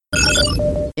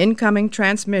Incoming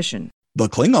transmission. The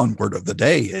Klingon word of the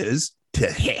day is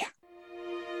teheh.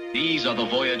 These are the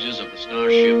voyages of the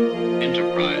starship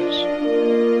Enterprise.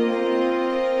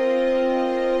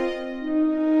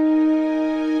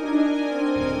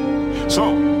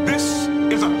 So, this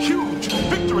is a huge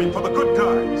victory for the good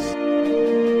guys.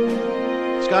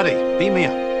 Scotty, beam me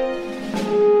up.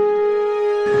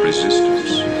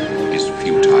 Resistance is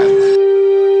futile.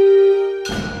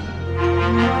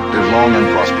 Live long and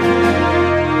prosper.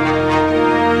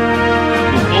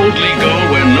 Boldly go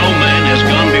where no man has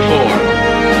gone before.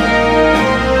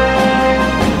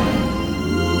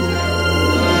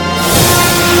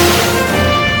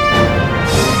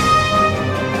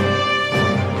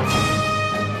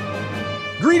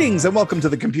 Greetings and welcome to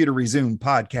the Computer Resume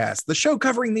podcast, the show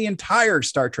covering the entire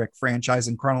Star Trek franchise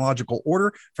in chronological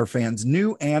order for fans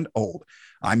new and old.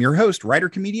 I'm your host,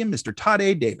 writer-comedian Mr. Todd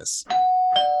A. Davis.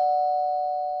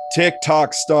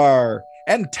 TikTok star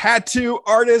and tattoo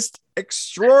artist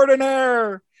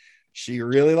extraordinaire. She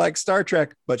really likes Star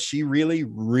Trek, but she really,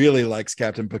 really likes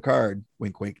Captain Picard.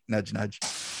 Wink, wink, nudge, nudge.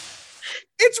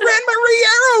 It's Ren Marie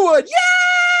Arrowwood.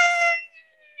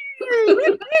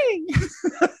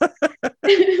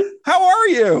 Yay! How are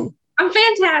you? I'm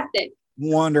fantastic.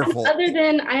 Wonderful. Other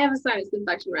than I have a sinus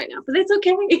infection right now, but it's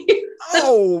okay.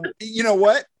 Oh, you know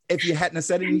what? If you hadn't have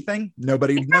said anything,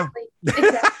 nobody'd know.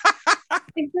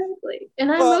 Exactly. And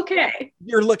I'm okay.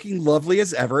 You're looking lovely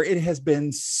as ever. It has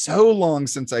been so long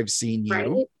since I've seen you.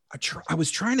 Right? I was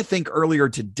trying to think earlier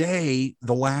today,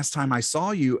 the last time I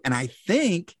saw you, and I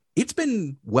think it's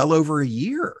been well over a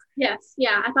year. Yes.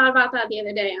 Yeah. I thought about that the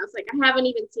other day. I was like, I haven't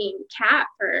even seen Kat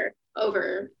for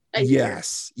over a year.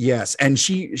 Yes. And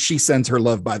she sends her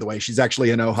love, by the way. She's actually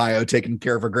in Ohio taking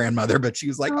care of her grandmother, but she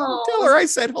was like, oh, tell her I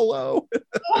said hello.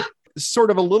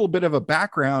 Sort of a little bit of a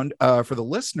background for the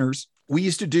listeners. We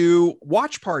used to do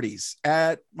watch parties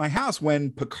at my house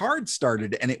when Picard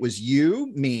started, and it was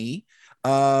you, me,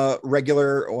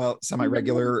 semi-regular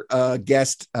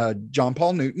guest, John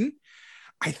Paul Newton.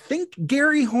 I think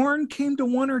Gary Horn came to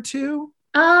one or two.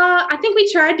 I think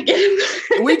we tried to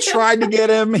get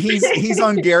him. He's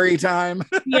on Gary time.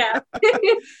 Yeah.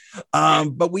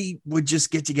 But we would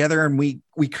just get together and we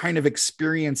kind of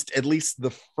experienced at least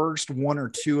the first one or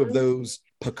two of those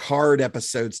Picard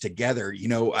episodes together. You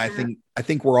know, I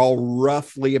think we're all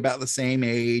roughly about the same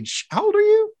age. How old are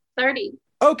you? 30.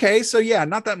 Okay, so yeah,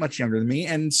 not that much younger than me.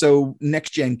 And so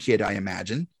next gen kid, I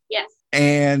imagine. Yes.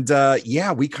 And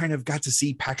we kind of got to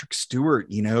see Patrick Stewart,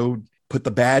 you know, put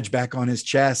the badge back on his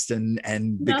chest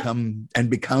and become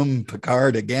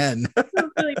Picard again.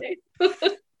 Really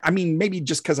nice. I mean, maybe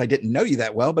just because I didn't know you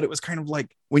that well, but it was kind of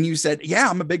like when you said, yeah,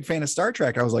 I'm a big fan of Star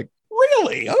Trek. I was like,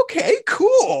 really? Okay,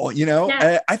 cool. You know,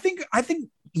 I think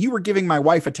you were giving my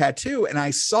wife a tattoo and I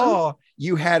saw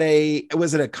you had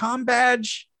was it a comm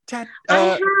badge? I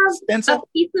have stencil? a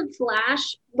piece of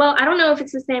flash. Well, I don't know if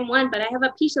it's the same one, but I have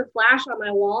a piece of flash on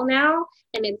my wall now,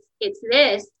 and it's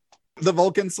this. The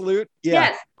Vulcan salute? Yeah.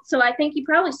 Yes. So I think you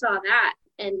probably saw that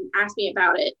and asked me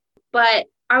about it. But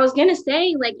I was gonna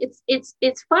say, like,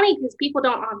 it's funny because people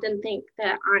don't often think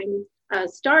that I'm a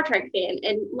Star Trek fan,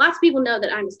 and lots of people know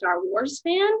that I'm a Star Wars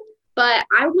fan. But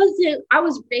I wasn't. I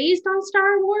was raised on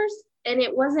Star Wars, and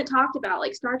it wasn't talked about.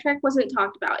 Like Star Trek wasn't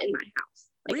talked about in my house.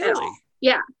 Like, at all.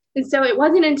 Yeah. And so it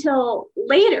wasn't until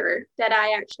later that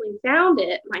I actually found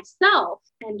it myself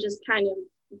and just kind of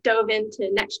dove into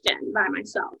Next Gen by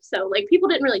myself. So like people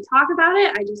didn't really talk about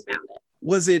it. I just found it.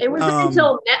 It wasn't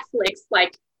until Netflix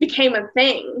like became a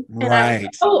thing. And right. I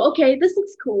was like, okay, this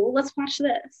looks cool. Let's watch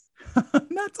this.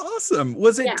 That's awesome.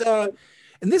 Was it, and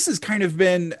this has kind of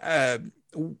been a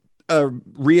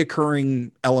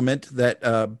reoccurring element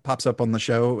that pops up on the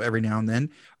show every now and then.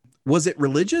 Was it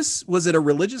religious? Was it a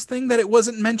religious thing that it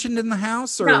wasn't mentioned in the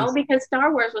house? Or? No, because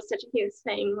Star Wars was such a huge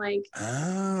thing. Like,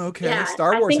 oh, okay. Yeah,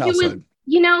 Star Wars household. It was,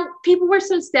 you know, people were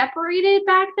so separated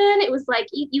back then. It was like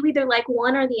you either like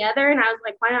one or the other, and I was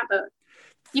like, why not both?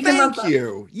 Thank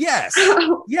you. Yes,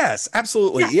 yes,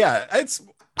 absolutely. Yeah, I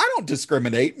don't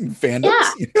discriminate in fandoms.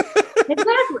 Yeah,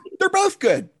 exactly. They're both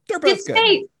good. It's good.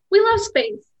 Space. We love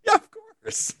space. Yeah, of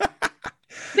course.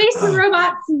 Space and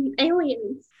robots and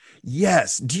aliens.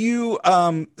 Yes. Do you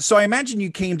so I imagine you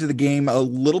came to the game a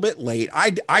little bit late. I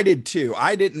did too.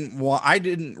 I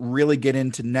didn't really get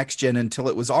into Next Gen until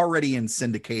it was already in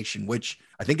syndication, which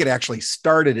I think it actually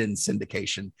started in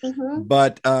syndication. Mm-hmm.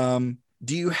 But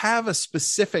do you have a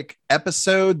specific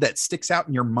episode that sticks out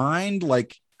in your mind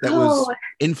like that was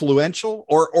influential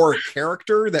or a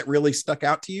character that really stuck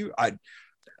out to you?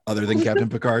 Other than Captain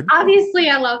Picard? Obviously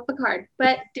I love Picard,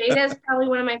 but Data is probably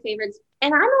one of my favorites.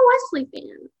 And I'm a Wesley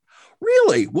fan.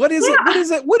 Really? What is it? What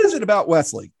is it? What is it about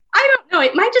Wesley? I don't know.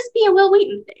 It might just be a Will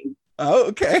Wheaton thing. Oh,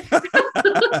 okay.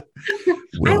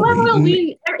 I love Will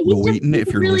Wheaton. Will Wheaton,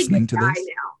 if you're really listening to this.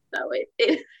 now, so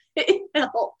it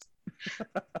helps.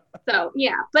 So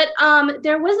yeah, but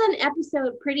there was an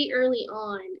episode pretty early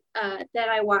on that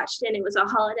I watched, and it was a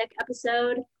holodeck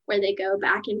episode where they go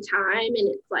back in time, and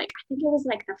it's like I think it was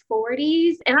like the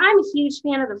 40s, and I'm a huge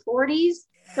fan of the 40s.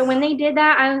 So when they did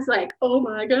that, I was like, oh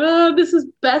my god, this is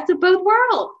best of both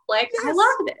worlds. Like yes. I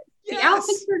loved it. The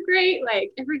outfits were great.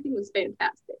 Like everything was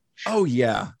fantastic. Oh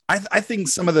yeah, I think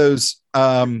some of those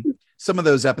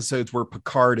episodes where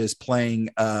Picard is playing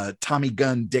Tommy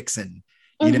Gunn Dixon,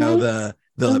 you know, the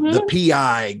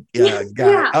PI guy.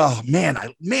 Yeah. Oh man,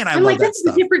 I love like, that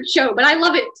stuff. It's a different show, but I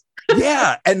love it.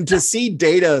 Yeah, and to see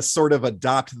Data sort of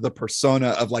adopt the persona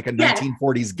of like a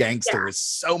 1940s gangster is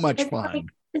so much fun.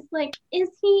 It's like, is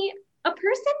he a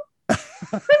person?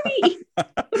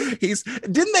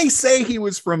 Didn't they say he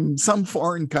was from some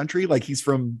foreign country, like he's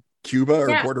from Cuba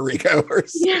or Puerto Rico or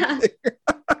something?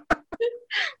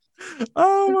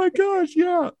 Oh my gosh,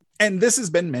 yeah. And this has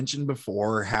been mentioned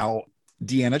before, how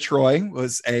Deanna Troi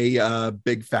was a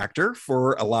big factor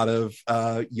for a lot of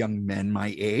young men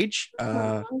my age.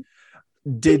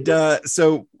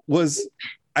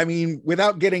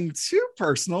 Without getting too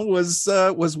personal, was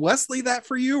Wesley that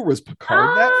for you, or was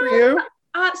Picard that for you?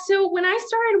 So when I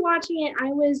started watching it, I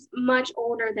was much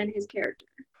older than his character.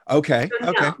 Okay.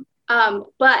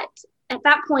 But at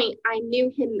that point, I knew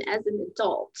him as an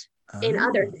adult in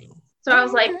other things. So I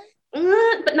was like,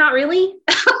 but not really.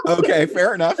 Okay,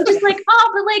 fair enough. Just like,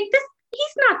 but like this,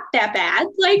 he's not that bad.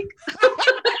 Like,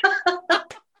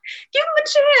 give him a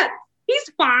chance.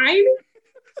 He's fine.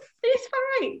 He's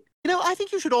fine. You know, I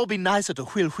think you should all be nicer to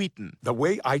Will Wheaton. The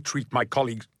way I treat my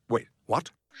colleagues. Wait, what?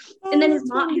 And then his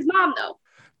mom though.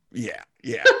 Yeah.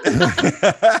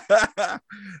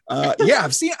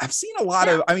 I've seen a lot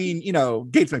of,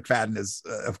 Gates McFadden is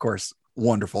of course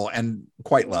wonderful and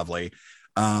quite lovely.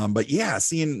 But yeah,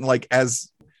 seeing like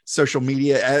as social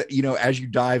media, as you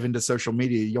dive into social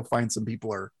media, you'll find some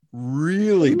people are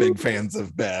really big fans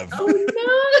of Bev. Oh no.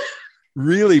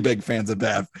 Really big fans of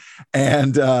Bev.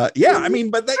 And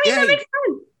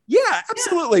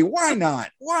absolutely. Why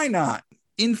not?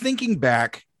 In thinking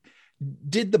back,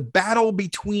 did the battle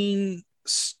between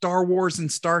Star Wars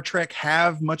and Star Trek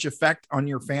have much effect on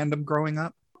your fandom growing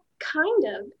up? Kind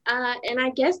of. And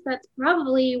I guess that's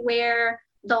probably where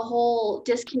the whole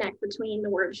disconnect between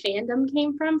the word fandom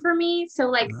came from for me.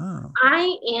 So like,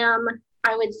 I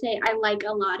would say I like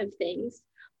a lot of things,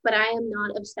 but I am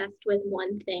not obsessed with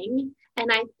one thing. And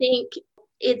I think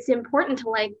it's important to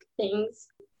like things,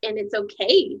 and it's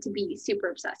okay to be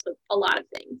super obsessed with a lot of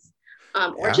things,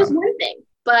 or just one thing.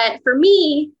 But for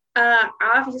me,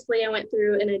 obviously I went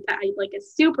through a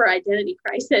super identity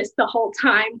crisis the whole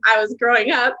time I was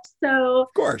growing up. So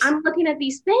of course, I'm looking at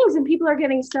these things and people are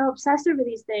getting so obsessed over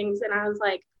these things. And I was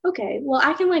like, okay, well,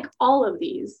 I can like all of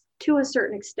these to a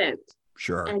certain extent.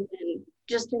 Sure. And then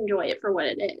just enjoy it for what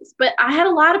it is. But I had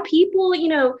a lot of people,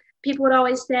 people would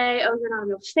always say, oh, you're not a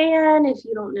real fan if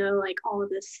you don't know like all of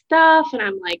this stuff. And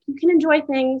I'm like, you can enjoy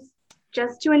things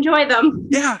just to enjoy them.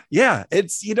 Yeah.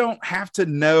 It's, you don't have to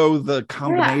know the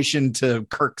combination to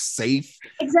Kirk's safe.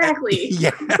 Exactly.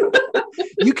 Yeah.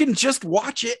 You can just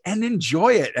watch it and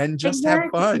enjoy it and just have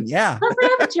fun. Yeah. Plus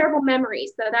I have a terrible memory,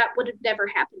 so that would have never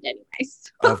happened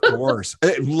anyways. Of course.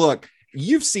 Look,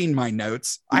 you've seen my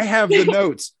notes. I have the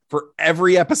notes for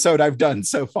every episode I've done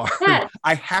so far. Yes.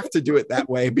 I have to do it that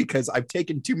way because I've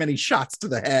taken too many shots to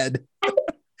the head.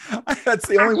 That's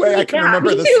the only way I can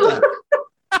remember this stuff.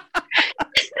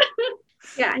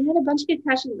 Yeah, I had a bunch of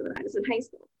concussions when I was in high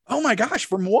school. Oh my gosh,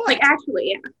 from what? Like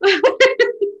actually, yeah.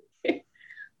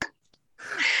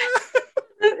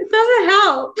 It doesn't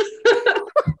help.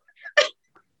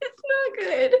 It's not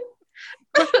good.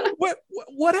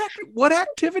 What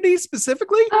activity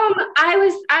specifically? I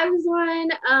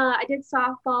did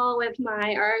softball with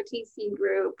my ROTC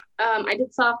group. I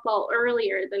did softball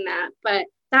earlier than that, but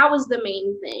that was the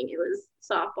main thing. It was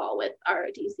softball with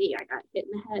ROTC. I got hit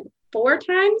in the head 4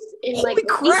 times in Holy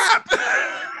crap.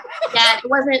 Yeah, it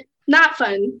wasn't not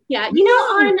fun. Yeah.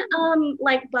 On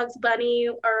like Bugs Bunny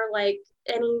or like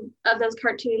any of those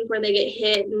cartoons where they get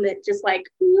hit and it just like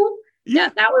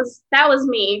that was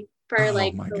me for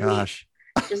like my gosh.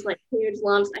 Just like huge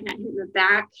lumps. I got hit in the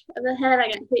back of the head. I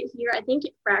got hit here. I think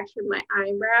it fractured my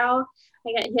eyebrow.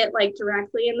 I got hit like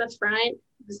directly in the front.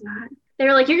 It was not. They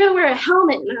were like, you're gonna wear a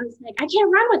helmet, and I was like, I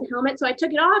can't run with a helmet, so I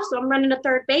took it off. So I'm running to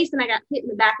third base, and I got hit in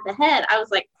the back of the head. I was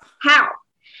like, how?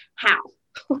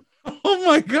 Oh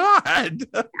my god!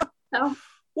 So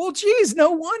Well, geez,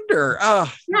 no wonder.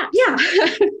 Yeah.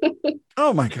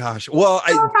 Oh my gosh. Well,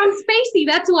 I'm spacey.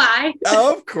 That's why.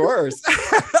 of course.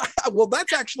 Well,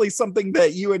 that's actually something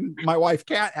that you and my wife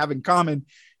Kat have in common.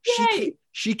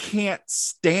 She can't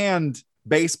stand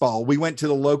baseball. We went to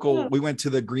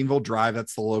the Greenville Drive.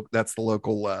 That's the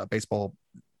local baseball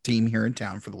team here in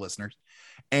town for the listeners.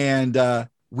 And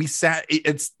we sat,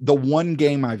 it's the one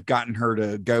game I've gotten her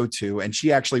to go to. And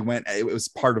she actually went, it was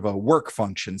part of a work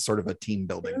function, sort of a team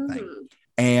building thing.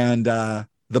 And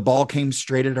the ball came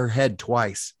straight at her head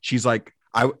twice. She's like,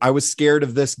 I was scared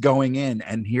of this going in,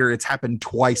 and here it's happened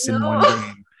twice in one game.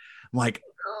 I'm like,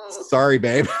 sorry,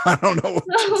 babe. I don't know what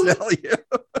to tell you.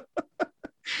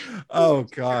 Oh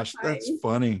gosh, that's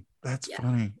funny. That's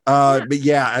funny. But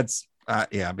yeah, it's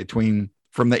between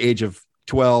from the age of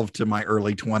 12 to my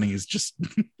early 20s, just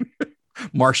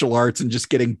martial arts and just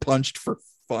getting punched for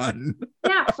fun.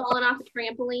 Yeah, falling off the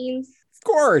trampolines. Of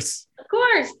course.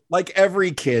 Like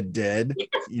every kid did,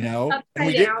 you know.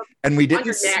 And we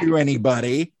didn't sue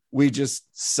anybody. We just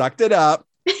sucked it up.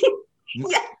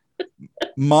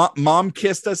 Mom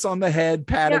kissed us on the head,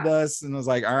 patted us, and was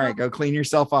like, all right, go clean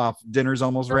yourself off. Dinner's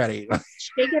almost ready.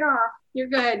 Shake it off. You're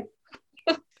good.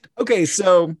 Okay,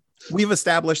 so we've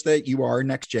established that you are a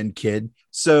next gen kid.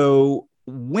 So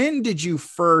when did you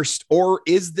first, or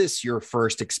is this your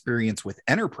first experience with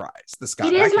Enterprise?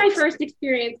 It is my first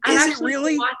experience. I've actually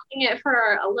really been watching it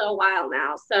for a little while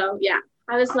now. So yeah,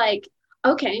 I was like,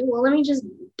 okay, well, let me just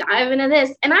dive into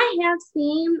this. And I have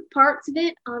seen parts of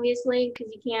it, obviously,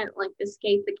 because you can't like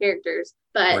escape the characters.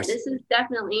 But this is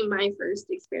definitely my first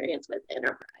experience with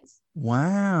Enterprise.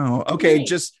 Wow. Okay,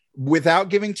 just without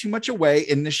giving too much away,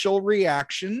 initial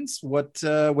reactions. What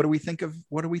do we think of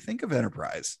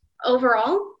Enterprise?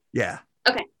 Overall? Yeah.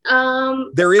 Okay.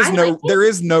 There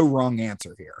is no wrong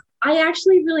answer here. I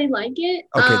actually really like it.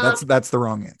 Okay, that's the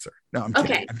wrong answer. No, I'm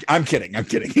kidding. Okay. I'm kidding.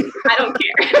 I don't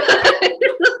care.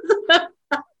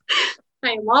 I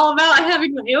am all about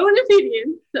having my own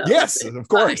opinion. So yes, of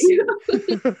course.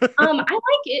 I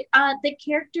like it. The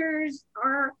characters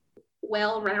are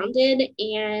well-rounded,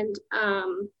 and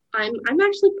I'm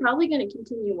actually probably going to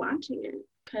continue watching it,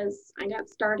 because I got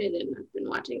started and I've been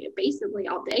watching it basically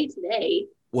all day today.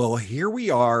 Well, here we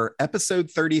are,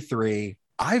 episode 33.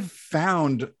 I've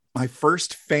found my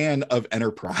first fan of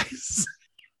Enterprise.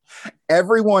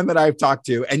 Everyone that I've talked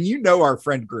to, and you know our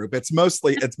friend group, it's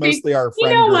mostly our friend group. You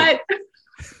know what?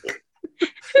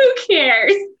 Who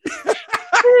cares?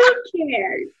 Who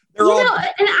cares? And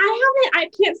I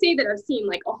can't say that I've seen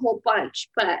like a whole bunch,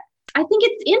 but I think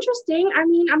it's interesting. I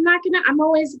mean, I'm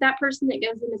always that person that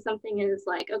goes into something and is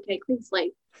like, okay, clean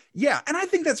slate. Yeah. And I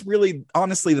think that's really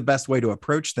honestly the best way to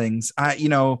approach things.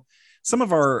 Some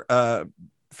of our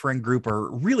friend group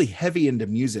are really heavy into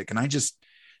music. And I just,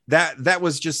 that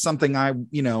was just something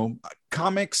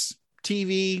comics,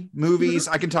 TV, movies,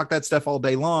 I can talk that stuff all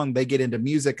day long. They get into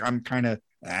music. I'm kind of,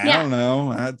 I don't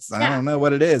know. I don't know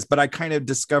what it is, but I kind of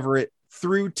discover it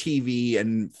through TV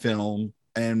and film.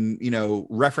 And,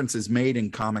 references made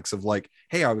in comics of like,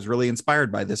 hey, I was really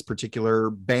inspired by this particular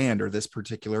band or this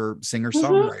particular singer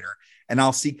songwriter, and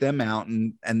I'll seek them out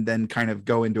and then kind of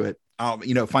go into it. I'll,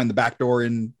 find the back door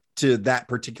into that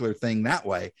particular thing that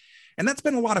way. And that's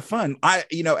been a lot of fun.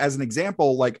 As an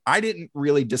example, like I didn't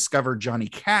really discover Johnny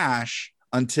Cash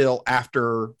until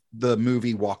after the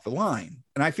movie Walk the Line.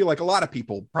 And I feel like a lot of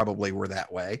people probably were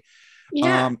that way.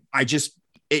 Yeah.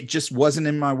 It just wasn't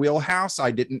in my wheelhouse.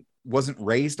 Wasn't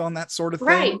raised on that sort of thing.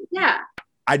 Right. Yeah.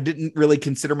 I didn't really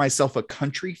consider myself a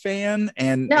country fan,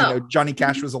 and Johnny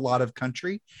Cash was a lot of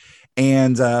country.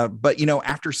 And but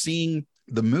after seeing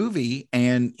the movie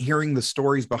and hearing the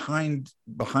stories behind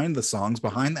the songs,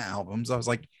 behind the albums, I was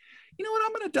like, you know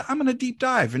what, I'm gonna deep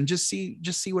dive and just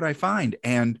see what I find.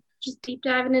 And just deep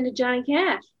diving into Johnny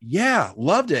Cash. Yeah,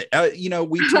 loved it.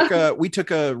 We took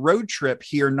a road trip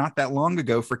here not that long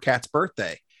ago for Kat's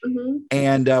birthday. Mm-hmm.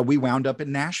 And we wound up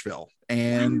in Nashville,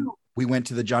 and we went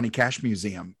to the Johnny Cash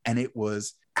Museum, and it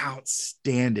was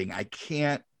outstanding. I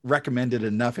can't recommend it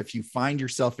enough. If you find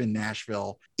yourself in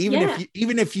Nashville,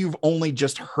 even if you've only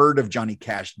just heard of Johnny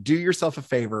Cash, do yourself a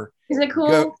favor. Is it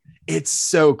cool? It's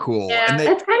so cool. Yeah,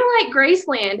 it's kind of like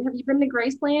Graceland. Have you been to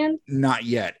Graceland? Not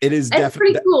yet. It is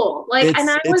definitely pretty cool. Like,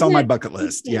 it's on my bucket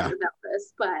list. Yeah. About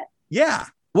this, but yeah.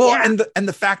 Well, and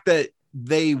the fact that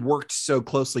they worked so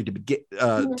closely to get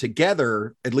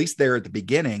together, at least there at the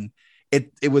beginning,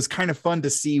 it was kind of fun to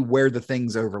see where the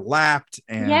things overlapped.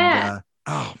 And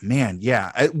oh man,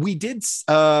 yeah, we did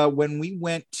when we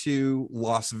went to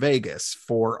Las Vegas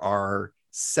for our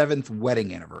 7th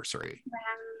wedding anniversary.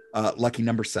 Wow. Lucky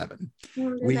number 7.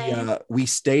 We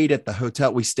stayed at the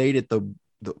hotel. We stayed at the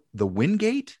the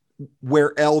Wingate,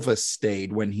 where Elvis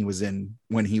stayed when he was in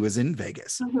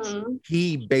Vegas. Mm-hmm.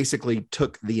 He basically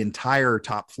took the entire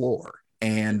top floor,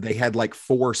 and they had like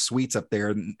 4 suites up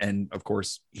there, and of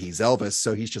course he's Elvis,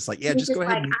 so he's just like, yeah, He's just go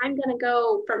ahead. like, I'm gonna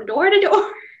go from door to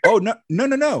door. Oh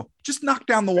no, just knock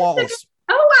down the walls.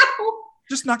 Oh wow.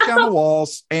 Just knock down the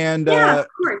walls. And Yeah, of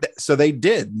course. so they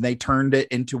did. They turned it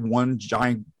into one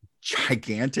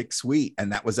gigantic suite,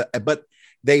 and that was but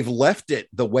they've left it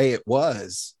the way it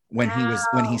was when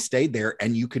he stayed there,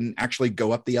 and you can actually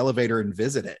go up the elevator and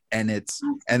visit it,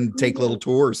 and take little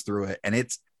tours through it, and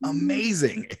it's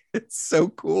amazing. It's so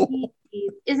cool.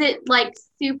 Is it like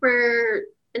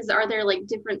are there like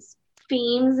different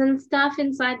themes and stuff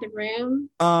inside the room?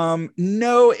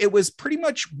 No, it was pretty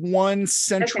much one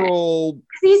central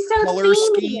He's so color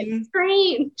themey. scheme. It's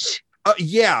strange.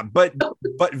 Yeah, but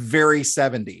very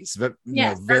 70s, but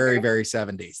Yes, very, okay. very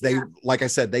 70s. They, like I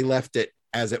said, they left it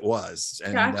as it was.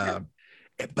 And Gotcha.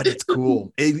 but it's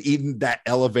cool. Even that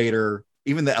elevator,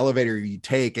 even the elevator you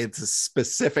take, it's a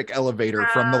specific elevator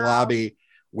from the lobby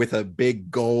with a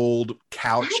big gold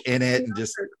couch in it, and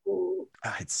just cool.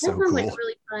 it's That so sounds cool. like a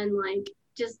really fun, like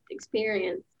just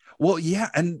experience. Well, yeah,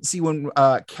 and see, when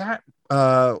Kat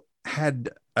had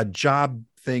a job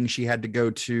thing, she had to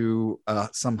go to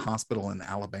some hospital in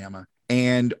Alabama,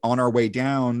 and on our way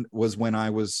down was when I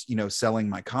was, selling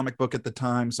my comic book at the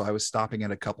time, so I was stopping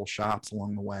at a couple shops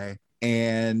along the way,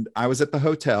 and I was at the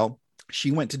hotel.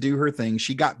 She went to do her thing.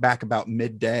 She got back about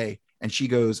midday, and she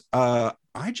goes,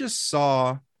 I just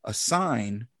saw a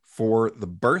sign for the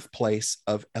birthplace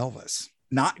of Elvis,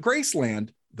 not Graceland,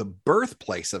 the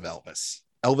birthplace of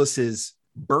Elvis's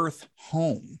birth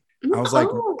home. I was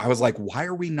like, why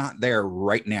are we not there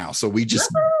right now? So we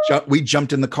just we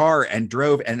jumped in the car and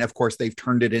drove, and of course they've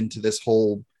turned it into this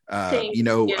whole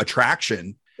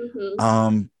attraction.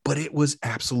 Mm-hmm. But it was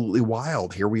absolutely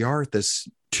wild. Here we are at this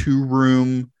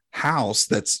 2-room house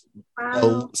that's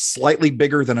slightly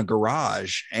bigger than a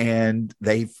garage, and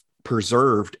they've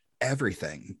preserved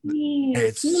everything. Can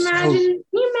you imagine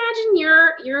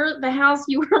you're the house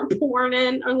you were born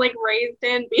in or like raised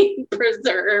in being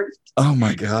preserved? Oh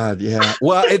my God. Yeah.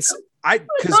 Well,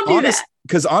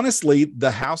 because honestly,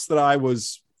 the house that I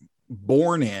was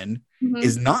born in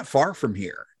is not far from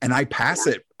here, and I pass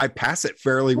it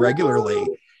fairly regularly.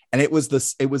 And it was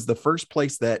the first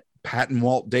place that Pat and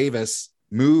Walt Davis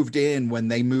moved in when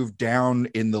they moved down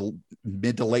in the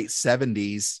mid to late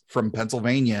 70s from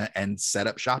Pennsylvania and set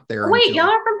up shop there. Wait, y'all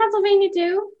are from Pennsylvania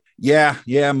too? Yeah.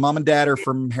 Mom and dad are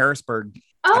from Harrisburg.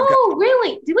 Oh,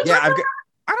 really? Did we? I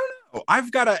don't know.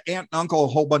 I've got an aunt and uncle, a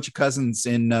whole bunch of cousins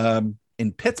in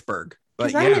Pittsburgh.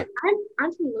 But yeah,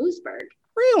 I'm from Lewisburg.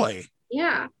 Really?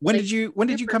 Yeah. When did you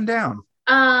come down?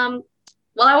 Well,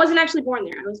 I wasn't actually born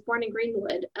there. I was born in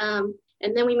Greenwood.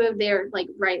 And then we moved there like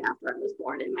right after I was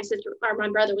born, and my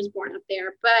brother was born up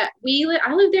there. But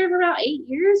I lived there for about 8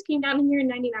 years. Came down here in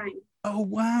 '99. Oh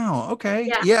wow!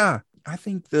 Okay, yeah. I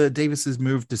think the Davises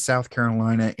moved to South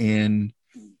Carolina in,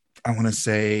 I want to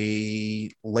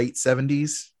say, late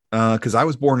 70s. Because I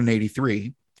was born in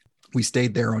 '83. We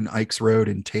stayed there on Ikes Road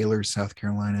in Taylor, South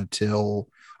Carolina,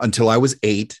 until I was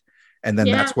 8, and then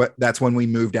that's when we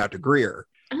moved out to Greer.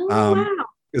 Oh wow!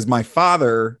 Because my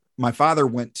father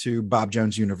went to Bob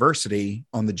Jones University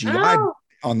on the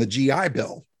GI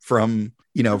Bill from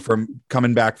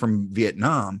coming back from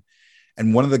Vietnam.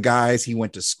 And one of the guys he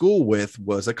went to school with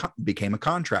became a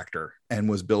contractor and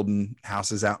was building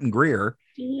houses out in Greer.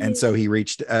 Jeez. And so he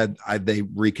they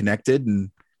reconnected,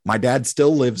 and my dad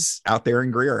still lives out there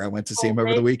in Greer. I went to see him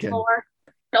over the weekend.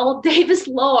 Old Davis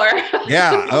lore.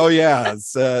 Yeah. Oh yeah.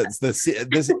 It's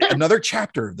this another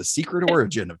chapter of the secret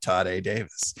origin of Todd A.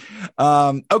 Davis.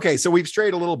 Okay. So we've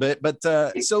strayed a little bit, but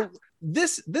so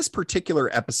this particular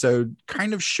episode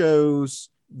kind of shows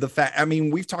the fact, I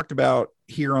mean, we've talked about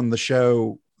here on the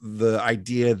show, the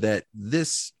idea that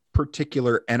this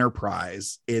particular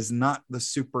enterprise is not the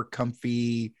super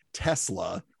comfy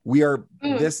Tesla. We are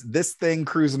this thing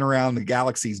cruising around the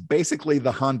galaxies, basically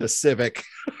the Honda Civic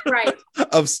right.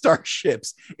 of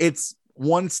starships. It's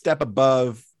one step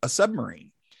above a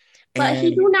submarine. But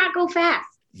he do not go fast.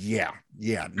 Yeah,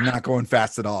 not going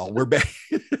fast at all.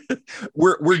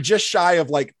 We're just shy of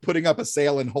like putting up a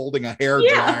sail and holding a hair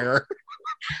dryer.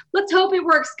 Let's hope it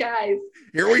works, guys.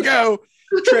 Here we go.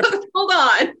 Trip. Hold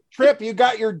on. Trip, you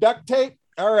got your duct tape?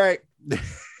 All right.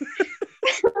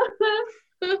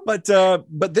 But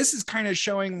this is kind of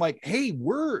showing like, hey,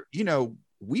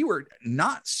 we were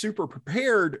not super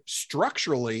prepared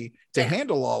structurally to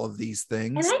handle all of these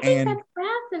things. And I think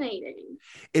that's fascinating.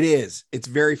 It is. It's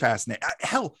very fascinating.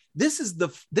 Hell, this is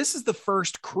the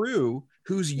first crew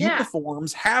whose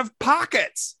uniforms have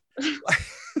pockets. That's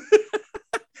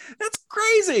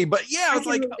crazy. But yeah, it's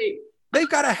like they've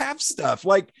got to have stuff.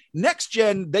 Like Next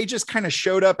Gen, they just kind of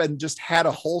showed up and just had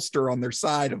a holster on their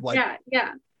side of like,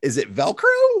 yeah. Is it Velcro?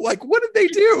 Like, what did they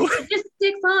do? It just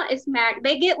sticks on. It's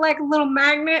They get like a little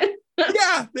magnet.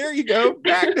 Yeah, there you go.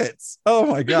 Magnets. Oh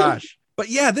my gosh. But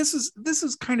yeah, this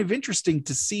is kind of interesting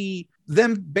to see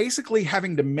them basically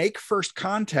having to make first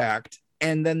contact,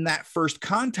 and then that first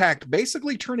contact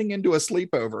basically turning into a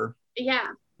sleepover. Yeah.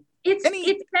 It's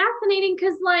fascinating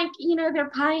because, like, you know, they're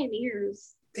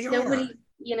pioneers. Nobody,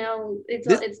 you know, it's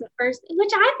the first,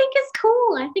 which I think is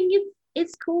cool. I think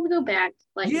it's cool to go back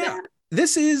like that. The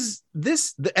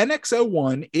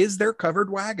NX-01 is their covered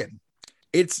wagon.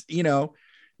 It's, you know,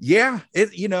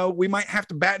 we might have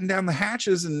to batten down the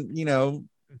hatches and, you know,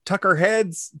 tuck our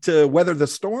heads to weather the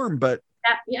storm, but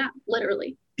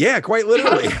literally. Yeah, quite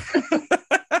literally.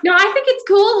 No, I think it's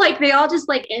cool. Like they all just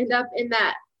like end up in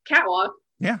that catwalk.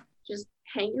 Yeah. Just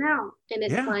hanging out. And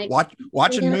it's like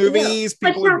watching movies,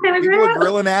 people are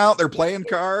grilling out, they're playing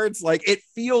cards. Like it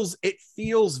feels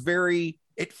very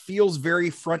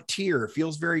frontier. It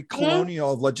feels very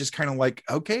colonial, of just kind of like,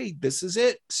 okay, this is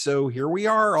it. So here we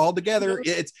are all together.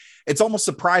 It's almost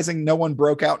surprising no one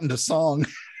broke out into song.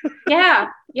 Yeah,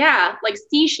 like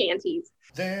sea shanties.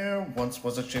 There once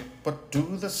was a ship, but to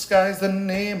the skies the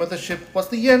name of the ship was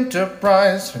the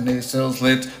Enterprise. Her nacelles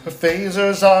lit, her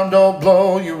phasers armed, oh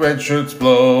blow, you red shirts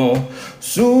blow.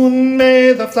 Soon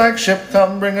may the flagship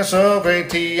come, bring us Earl Grey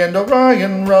tea and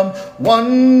Orion rum.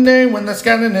 One day when the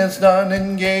scanning is done,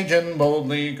 engage and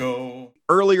boldly go.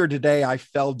 Earlier today, I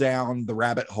fell down the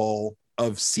rabbit hole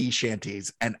of sea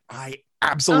shanties, and I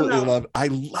absolutely love a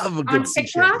good sea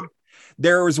shanty.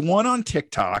 There was one on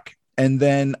TikTok. And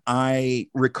then I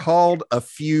recalled a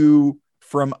few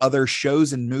from other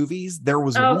shows and movies. There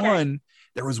was one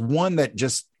that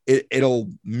just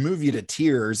it'll move you to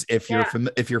tears if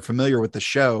you're familiar with the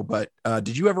show. But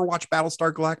did you ever watch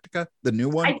Battlestar Galactica, the new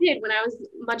one? I did when I was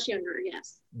much younger.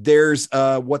 Yes. There's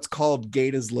what's called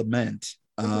Gata's Lament.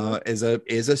 Is a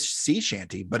sea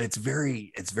shanty, but it's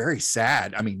very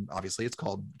sad. I mean, obviously it's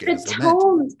called Gata's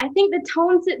Lament. I think the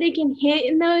tones that they can hit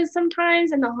in those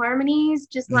sometimes, and the harmonies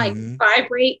just like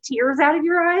vibrate tears out of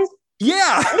your eyes.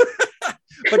 Yeah.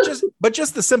 but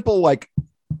just the simple like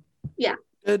you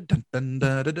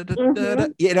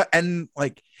know, and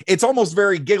like it's almost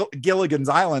very Gilligan's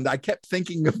Island. I kept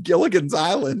thinking of Gilligan's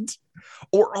Island,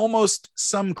 or almost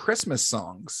some Christmas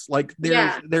songs. Like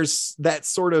there's that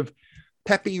sort of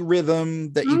peppy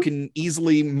rhythm that you can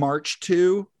easily march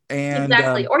to, and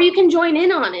exactly, or you can join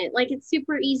in on it. Like it's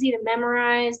super easy to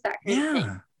memorize, that kind of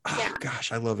thing. Oh,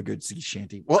 gosh, I love a good sea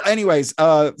shanty. Well, anyways,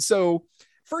 so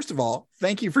first of all,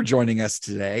 thank you for joining us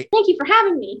today. Thank you for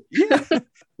having me.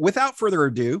 Without further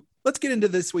ado, let's get into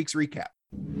this week's recap.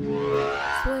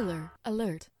 Spoiler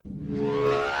alert.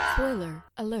 Spoiler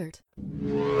alert.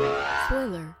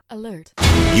 Spoiler alert.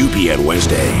 UPN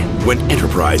Wednesday, when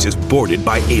Enterprise is boarded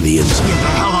by aliens. Get the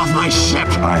hell off my ship!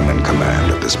 I'm in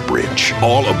command of this bridge.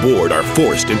 All aboard are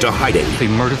forced into hiding. They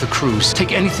murder the crews,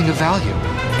 take anything of value.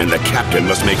 And the captain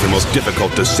must make the most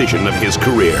difficult decision of his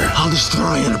career. I'll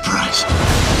destroy Enterprise.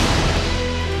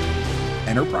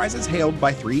 Enterprise is hailed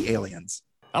by 3 aliens.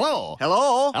 Hello.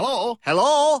 Hello. Hello.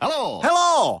 Hello. Hello.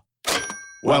 Hello.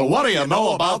 Well, what do you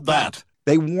know about that?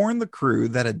 They warn the crew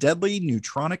that a deadly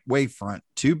neutronic wavefront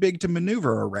too big to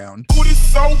maneuver around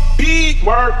So big,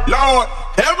 word, Lord,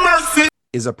 have mercy,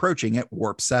 is approaching at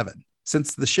Warp 7.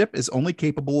 Since the ship is only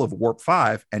capable of Warp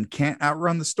 5 and can't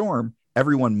outrun the storm,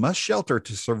 everyone must shelter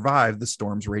to survive the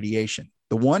storm's radiation.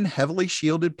 The one heavily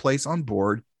shielded place on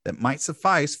board that might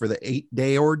suffice for the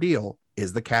 8-day ordeal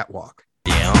is the catwalk.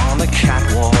 On the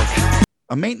catwalk.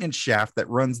 A maintenance shaft that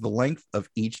runs the length of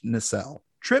each nacelle.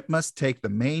 Trip must take the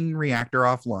main reactor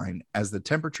offline as the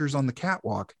temperatures on the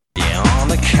catwalk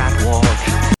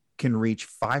can reach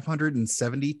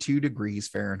 572 degrees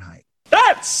Fahrenheit.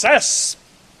 That's a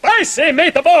spicy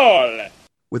meatball!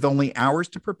 With only hours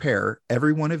to prepare,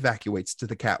 everyone evacuates to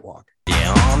the catwalk.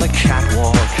 On the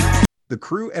catwalk. The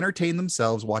crew entertain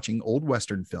themselves watching old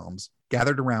Western films,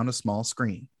 gathered around a small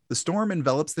screen. The storm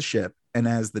envelops the ship, and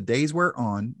as the days wear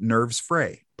on, nerves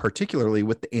fray, particularly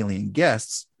with the alien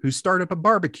guests who start up a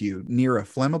barbecue near a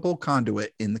flammable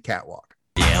conduit in the catwalk.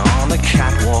 On the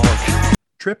catwalk.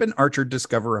 Trip and Archer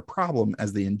discover a problem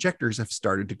as the injectors have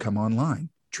started to come online.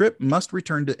 Trip must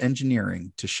return to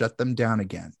engineering to shut them down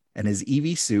again, and his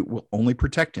EV suit will only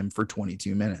protect him for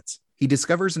 22 minutes. He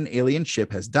discovers an alien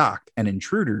ship has docked and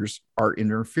intruders are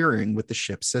interfering with the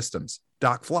ship's systems.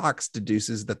 Doc Phlox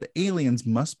deduces that the aliens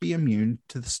must be immune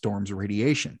to the storm's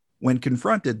radiation. When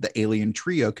confronted, the alien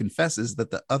trio confesses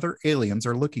that the other aliens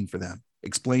are looking for them,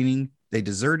 explaining they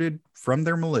deserted from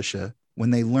their militia when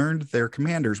they learned their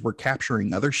commanders were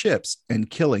capturing other ships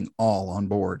and killing all on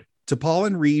board. T'Pol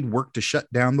and Reed work to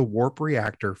shut down the warp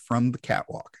reactor from the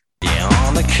catwalk. Yeah,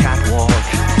 on the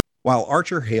catwalk. While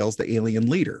Archer hails the alien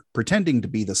leader, pretending to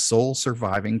be the sole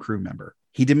surviving crew member.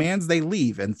 He demands they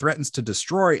leave and threatens to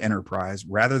destroy Enterprise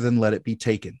rather than let it be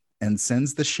taken, and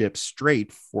sends the ship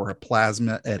straight for a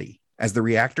plasma eddy. As the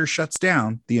reactor shuts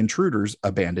down, the intruders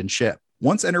abandon ship.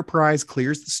 Once Enterprise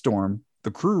clears the storm,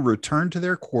 the crew return to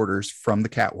their quarters from the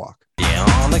catwalk. Yeah,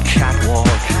 on the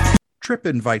catwalk. Trip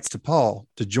invites T'Pol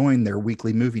to join their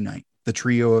weekly movie night. The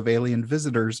trio of alien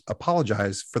visitors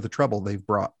apologize for the trouble they've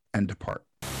brought and depart.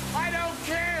 I don't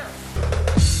care.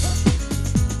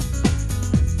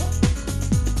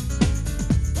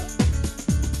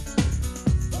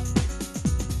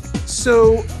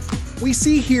 So we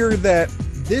see here that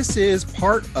this is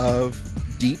part of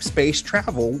deep space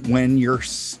travel when your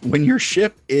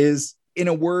ship is, in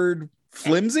a word,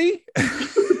 flimsy.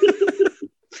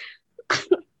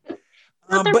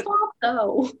 Not their but fault,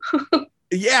 though.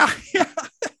 yeah.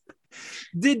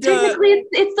 Technically,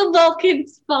 it's the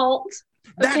Vulcan's fault.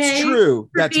 That's true.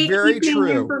 That's very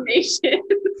true. Information.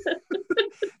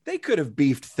 They could have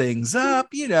beefed things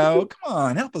up, come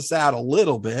on, help us out a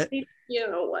little bit. You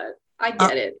know what? I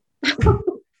get it.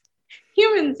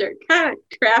 Humans are kind of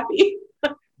crappy.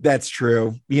 That's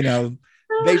true.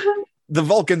 The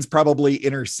Vulcans probably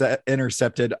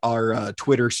intercepted our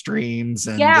Twitter streams.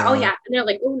 And, And they're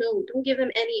like, oh no, don't give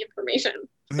them any information.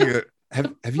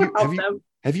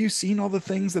 Have you seen all the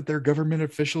things that their government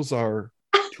officials are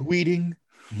tweeting?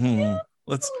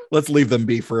 Let's leave them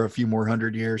be for a few more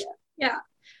 100 years. Yeah.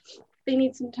 They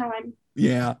need some time.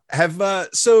 Yeah.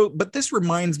 But this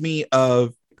reminds me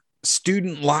of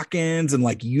student lock-ins and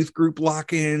like youth group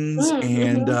lock-ins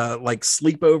and like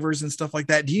sleepovers and stuff like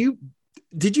that.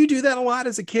 Did you do that a lot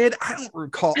as a kid? I don't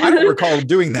recall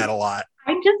doing that a lot.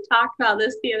 I just talked about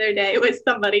this the other day with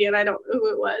somebody and I don't know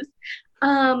who it was.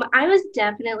 I was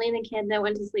definitely the kid that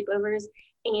went to sleepovers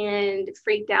and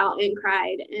freaked out and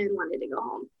cried and wanted to go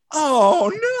home.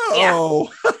 Oh no.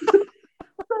 Yeah.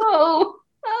 So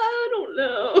I don't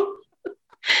know.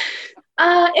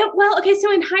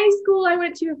 So in high school I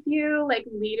went to a few like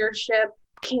leadership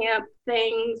camp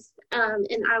things,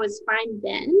 and I was fine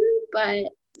then, but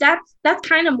that's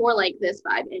kind of more like this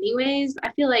vibe anyways.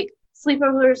 I feel like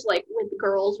sleepovers like with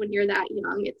girls when you're that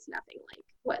young, it's nothing like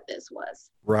what this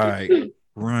was. Right. It's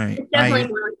definitely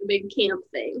more like a big camp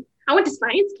thing. I went to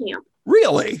science camp.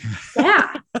 Really?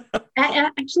 Yeah.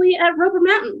 Actually at Roper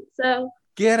Mountain. So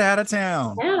get out of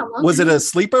town. Yeah. Was it a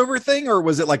sleepover thing or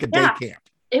was it like a day camp?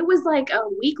 It was like a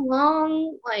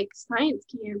week-long like science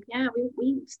camp. Yeah,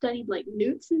 we studied like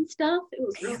newts and stuff. It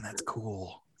was Man, that's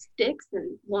cool. Sticks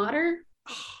and water.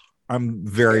 I'm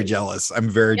very jealous.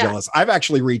 Jealous. I've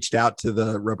actually reached out to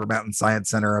the Roper Mountain Science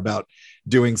Center about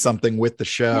doing something with the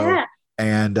show. Yeah.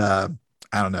 And I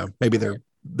don't know, maybe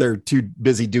they're too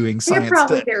busy doing science. They're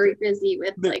probably very busy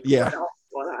with what else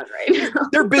going on right now.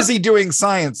 They're busy doing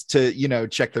science to,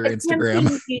 check their Instagram.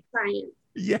 Science.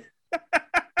 Yeah.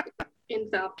 In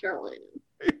South Carolina.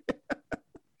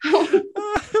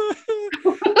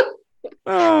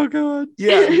 Oh God.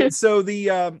 Yeah. So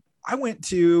I went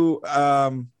to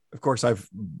of course I've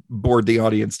bored the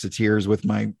audience to tears with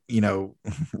my,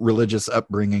 religious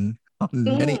upbringing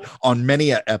on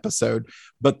many an episode,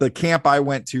 but the camp I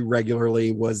went to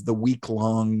regularly was the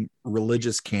week-long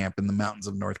religious camp in the mountains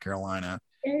of North Carolina.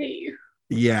 Hey.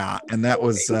 Yeah, and that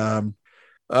was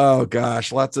oh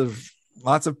gosh, lots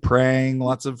of praying,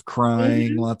 lots of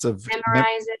crying, lots of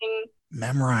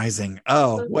memorizing.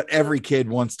 Oh, what every kid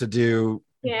wants to do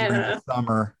during the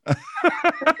summer.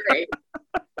 Great.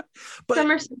 But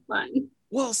summer's fun.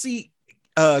 Well, see,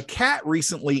 Kat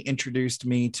recently introduced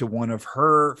me to one of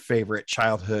her favorite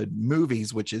childhood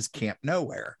movies, which is Camp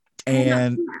Nowhere.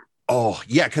 And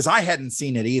because I hadn't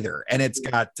seen it either. And it's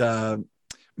got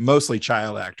mostly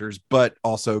child actors, but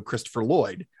also Christopher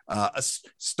Lloyd, a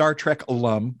Star Trek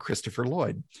alum, Christopher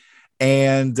Lloyd.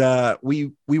 And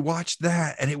we watched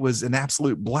that and it was an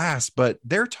absolute blast. But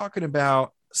they're talking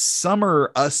about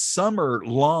a summer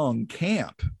long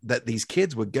camp that these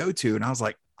kids would go to. And I was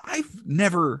like, I've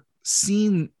never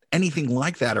seen anything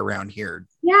like that around here.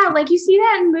 Yeah, like you see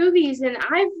that in movies, and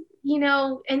I've,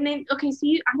 and then I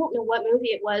don't know what movie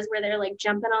it was where they're like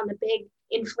jumping on the big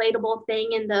inflatable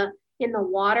thing in the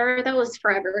water. That was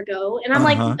forever ago. And I'm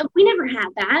like, we never had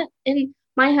that. And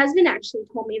My husband actually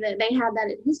told me that they had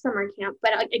that at his summer camp,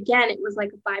 but again, it was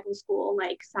like a Bible school,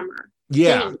 like summer.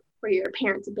 Yeah. Thing where your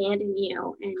parents abandon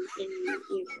you and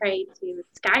you pray to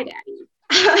Sky Daddy.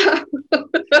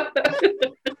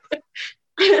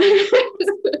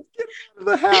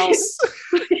 The house.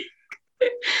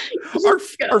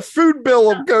 our food bill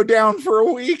will go down for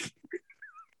a week.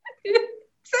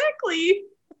 Exactly.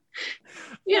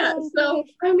 Yeah. So,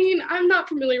 I mean, I'm not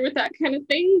familiar with that kind of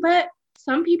thing, but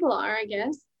some people are, I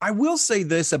guess. I will say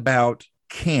this about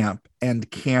camp and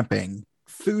camping.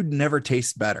 Food never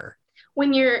tastes better.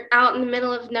 When you're out in the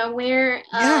middle of nowhere,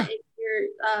 Yeah. if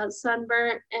you're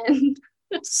sunburnt and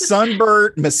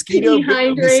mosquito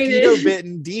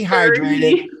bitten,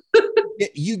 dehydrated.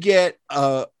 You get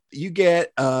a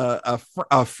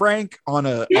Frank on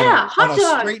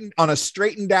a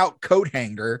straightened out coat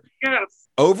hanger. Yes.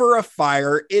 Over a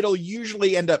fire. It'll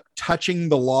usually end up touching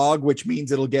the log, which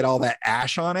means it'll get all that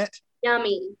ash on it.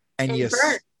 Yummy. And you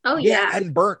burnt. Oh yeah.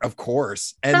 And burnt, of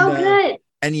course. And so good.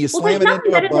 And you slam it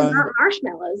into a bun. Burnt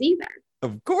marshmallows either.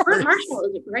 Of course. Burnt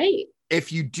marshmallows are great.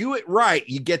 If you do it right,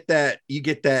 you get that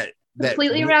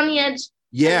completely around the edge.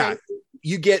 Yeah.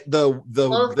 You get the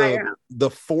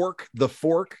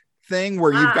fork thing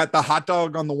where you've got the hot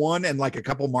dog on the one and like a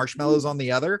couple marshmallows on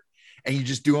the other, and you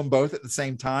just do them both at the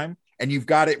same time, and you've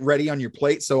got it ready on your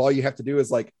plate. So all you have to do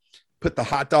is like put the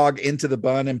hot dog into the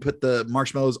bun and put the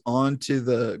marshmallows onto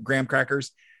the graham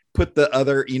crackers, put the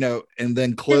other, and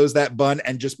then close that bun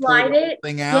and just pull the whole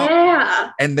thing out.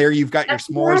 Yeah. And there you've got That's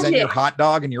your s'mores magic. and your hot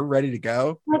dog, and you're ready to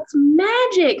go. That's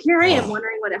magic. Here I am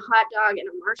wondering what a hot dog and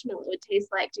a marshmallow would taste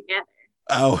like together.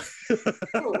 Oh.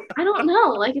 I don't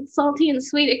know. Like, it's salty and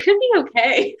sweet. It could be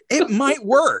okay. It might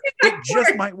work. It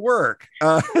just might work.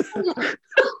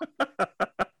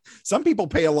 Some people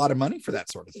pay a lot of money for that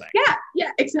sort of thing.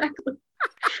 Yeah, exactly.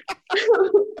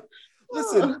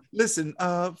 Listen,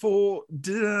 for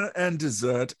dinner and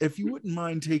dessert, if you wouldn't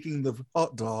mind taking the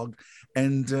hot dog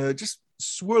and just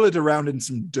swirl it around in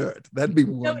some dirt, that'd be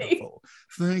wonderful.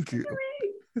 Thank you.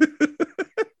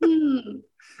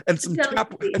 And some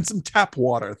tap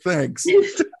water, thanks.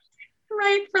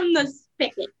 Right from the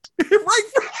spigot.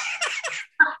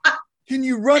 Can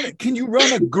you run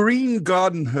a green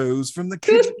garden hose from the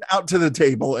kitchen out to the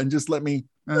table and just let me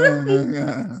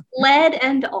lead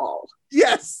and all.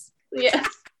 Yes. Yes.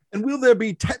 And will there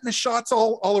be tetanus shots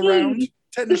all around?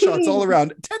 Tetanus shots all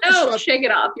around. Shots. Shake it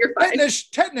off. You're fine.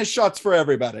 Tetanus shots for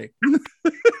everybody.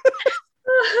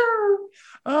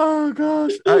 Oh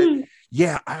gosh.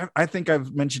 I think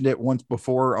I've mentioned it once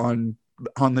before on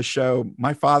the show.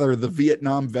 My father, the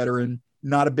Vietnam veteran,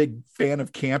 not a big fan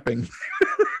of camping.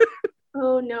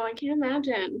 Oh no, I can't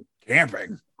imagine.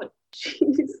 Camping. Oh,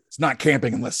 jeez. It's not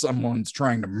camping unless someone's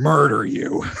trying to murder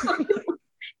you.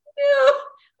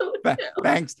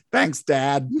 Thanks,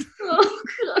 Dad. Oh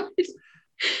God. I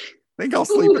think I'll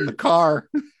sleep in the car.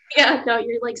 Yeah, no,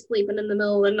 you're like sleeping in the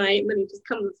middle of the night, and then he just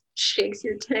comes and shakes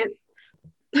your tent.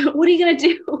 What are you gonna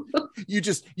do?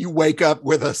 You wake up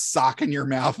with a sock in your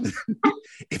mouth.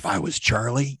 If I was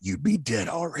Charlie, you'd be dead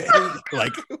already.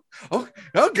 Like, oh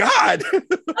God. I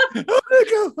want to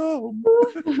go home.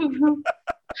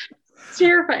 It's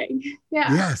terrifying.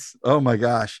 Yeah. Yes. Oh my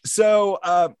gosh. So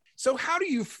how do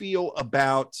you feel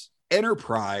about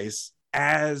Enterprise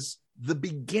as the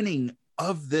beginning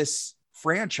of this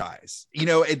franchise?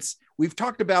 We've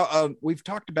talked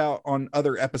about on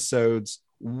other episodes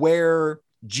where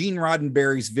Gene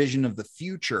Roddenberry's vision of the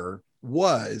future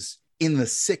was in the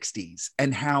 60s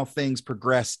and how things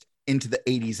progressed into the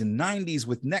 80s and 90s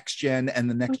with Next Gen and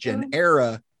the Next Gen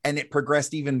era. And it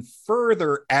progressed even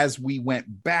further as we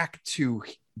went back to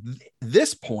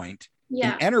this point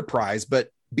in Enterprise. But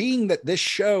being that this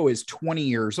show is 20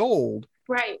 years old,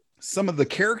 right? Some of the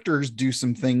characters do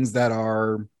some things that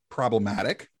are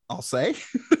problematic, I'll say.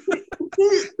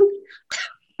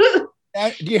 Do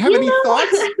you have any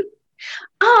thoughts?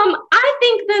 I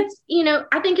think that's,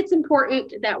 I think it's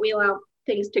important that we allow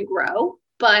things to grow,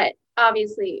 but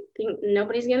obviously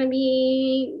nobody's going to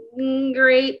be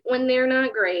great when they're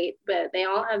not great, but they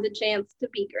all have the chance to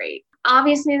be great.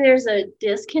 Obviously, there's a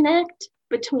disconnect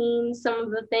between some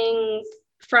of the things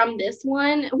from this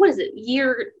one. What is it?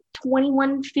 Year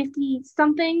 2150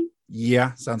 something?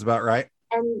 Yeah, sounds about right.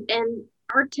 And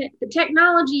the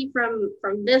technology from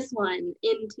this one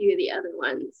into the other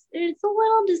ones, it's a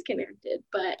little disconnected,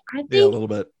 but I think a little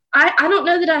bit. I don't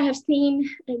know that I have seen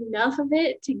enough of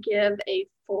it to give a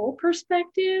full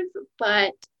perspective,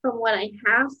 but from what I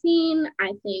have seen,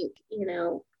 I think,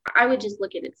 I would just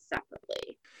look at it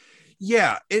separately.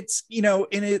 Yeah, it's,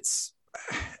 and it's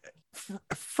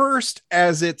first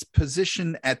as its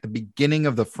position at the beginning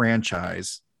of the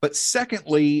franchise, But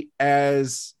secondly,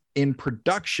 as in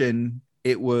production,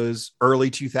 it was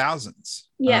early 2000s.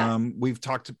 Yeah. We've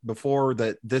talked before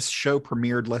that this show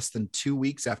premiered less than 2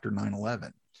 weeks after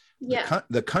 9/11. Yeah.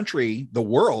 The country, the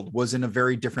world was in a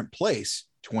very different place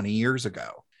 20 years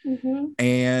ago. Mm-hmm.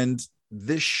 And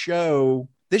this show,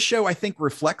 I think,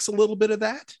 reflects a little bit of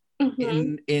that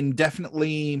in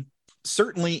definitely,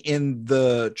 certainly in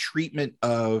the treatment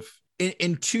of,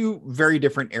 in two very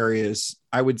different areas.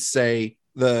 I would say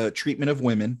the treatment of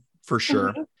women for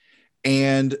sure.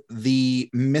 And the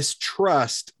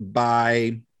mistrust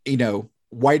by,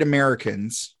 white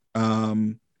Americans,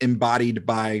 embodied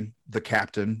by the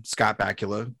captain, Scott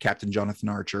Bakula, Captain Jonathan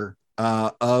Archer,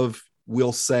 of,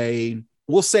 we'll say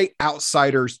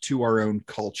outsiders to our own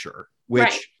culture,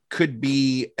 which could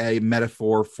be a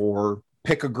metaphor for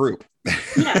pick a group.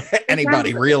 Yeah,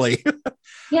 anybody really.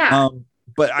 Yeah.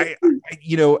 But I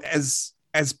as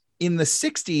in the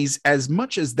 60s, as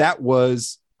much as that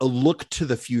was a look to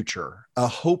the future, a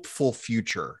hopeful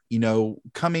future,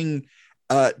 coming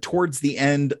towards the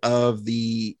end of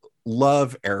the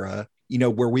love era,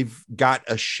 where we've got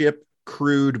a ship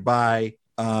crewed by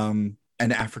an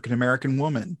African-American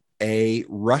woman, a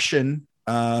Russian,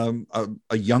 a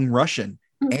young Russian,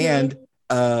 and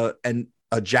a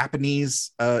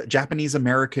Japanese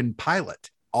American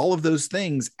pilot. All of those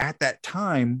things at that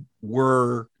time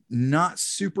were not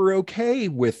super okay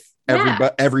with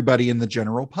everybody in the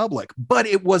general public, but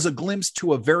it was a glimpse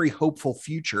to a very hopeful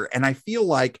future. And I feel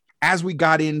like as we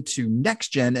got into Next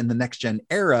Gen and the Next Gen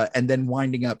era, and then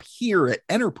winding up here at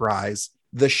Enterprise,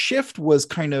 the shift was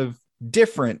kind of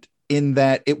different in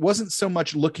that it wasn't so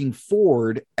much looking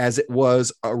forward as it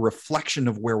was a reflection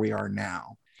of where we are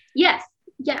now. Yes.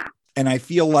 Yeah. And I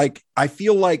feel like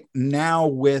now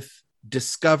with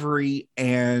Discovery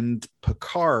and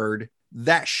Picard,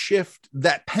 that shift,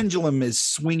 that pendulum is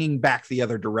swinging back the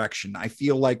other direction. I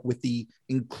feel like with the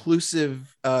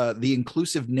inclusive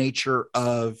nature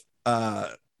of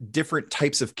different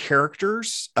types of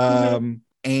characters,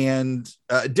 and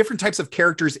different types of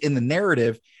characters in the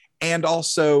narrative, and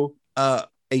also a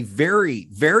very,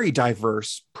 very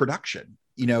diverse production,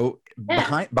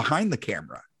 behind the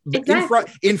camera,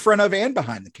 in front of and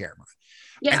behind the camera.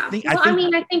 Yeah. I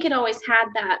think it always had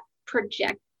that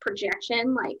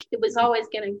projection, like it was always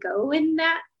going to go in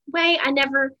that way.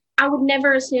 I would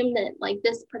never assume that like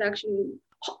this production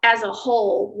as a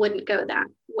whole wouldn't go that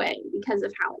way because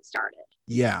of how it started.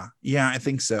 Yeah, I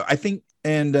think so. I think,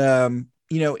 and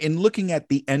in looking at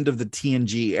the end of the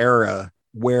TNG era,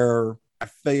 where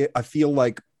I feel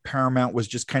like Paramount was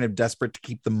just kind of desperate to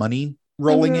keep the money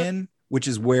rolling in, which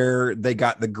is where they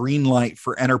got the green light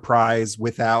for Enterprise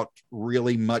without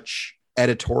really much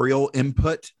editorial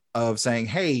input of saying,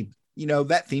 hey,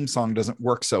 that theme song doesn't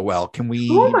work so well. Can we?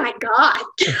 Oh my God.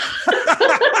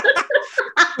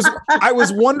 I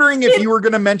was wondering if you were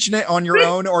going to mention it on your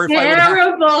own, or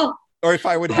if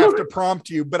I would have to prompt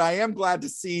you, but I am glad to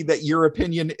see that your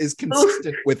opinion is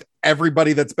consistent with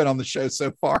everybody that's been on the show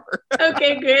so far.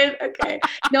 Okay, good. Okay.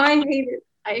 No, I hate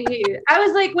it. I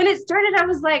was like, when it started, I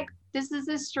was like, this is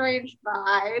a strange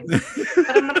vibe, but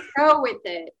I'm going to go with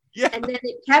it. Yeah. And then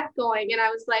it kept going, and I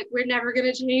was like, we're never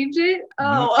going to change it?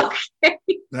 Oh, okay.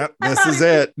 Yep, this is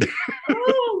it.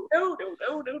 Oh, no.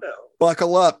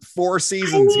 Buckle up. 4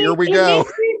 seasons. Here we go.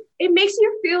 It makes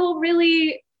you feel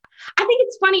really... I think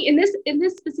it's funny, in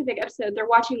this specific episode, they're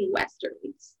watching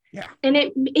Westerns. Yeah. And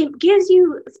it gives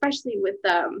you, especially with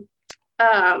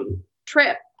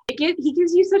Trip, he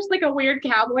gives you such like a weird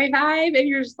cowboy vibe, and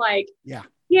you're just like, yeah,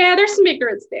 there's some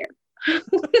ignorance there.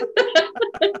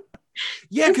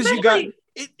 Yeah, because you got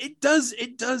it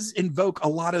does invoke a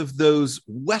lot of those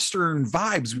Western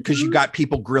vibes, because you got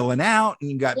people grilling out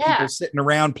and you got people sitting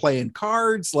around playing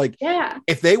cards. Like,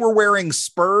 if they were wearing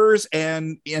Spurs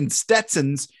and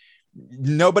Stetsons,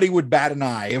 nobody would bat an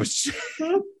eye. It was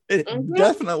it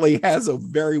definitely has a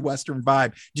very Western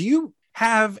vibe. Do you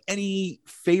have any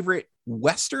favorite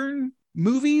Western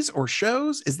movies or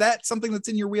shows? Is that something that's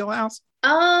in your wheelhouse?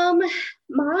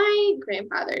 My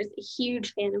grandfather is a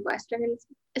huge fan of Westerns,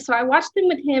 so I watched them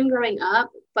with him growing up,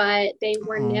 but they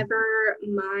were never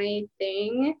my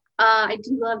thing. I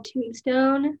do love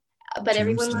Tombstone, but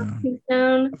everyone loves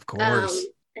Tombstone. Of course.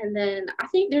 And then I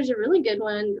think there's a really good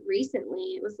one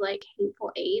recently. It was like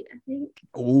Hateful Eight, I think.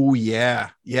 Oh yeah.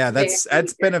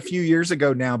 That's been a few years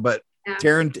ago now, but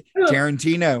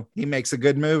Tarantino, he makes a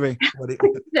good movie.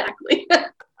 Exactly.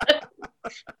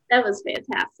 That was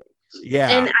fantastic. Yeah.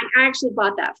 And I actually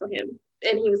bought that for him,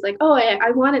 and he was like, "Oh,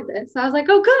 I wanted this." I was like,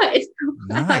 "Oh, good.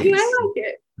 Nice. I like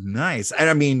it." Nice. And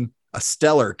I mean, a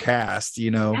stellar cast.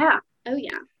 Yeah. Oh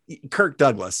yeah. Kirk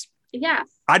Douglas. Yes.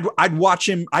 I'd watch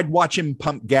him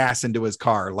pump gas into his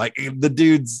car. Like the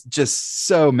dude's just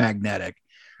so magnetic.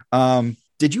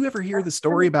 Did you ever hear the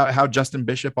story about how Justin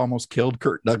Bishop almost killed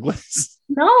Kirk Douglas?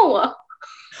 No.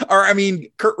 Or I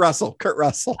mean, Kurt Russell.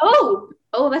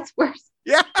 Oh, that's worse.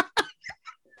 Yeah.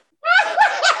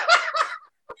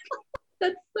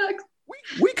 That sucks.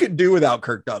 We could do without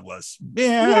Kirk Douglas.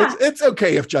 Yeah. It's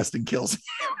okay if Justin kills him.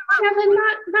 Yeah, but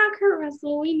not Kurt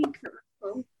Russell. We need Kurt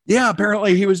Russell. Yeah,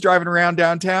 apparently he was driving around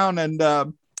downtown,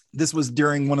 and this was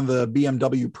during one of the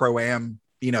BMW Pro-Am,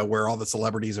 where all the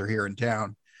celebrities are here in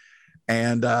town.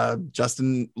 And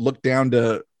Justin looked down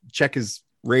to check his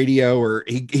radio, or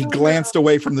he glanced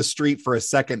away from the street for a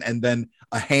second, and then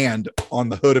a hand on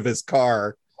the hood of his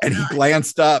car, and he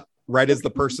glanced up right as the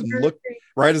person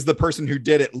who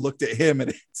did it looked at him,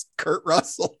 and it's Kurt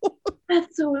Russell.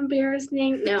 That's so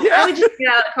embarrassing. No, Yeah. I would just get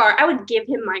out of the car. I would give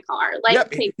him my car. Like,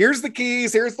 Yep. Here's the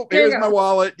keys. Here's my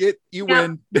wallet. You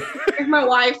win. Here's my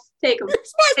wife. Take him.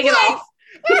 Take it off.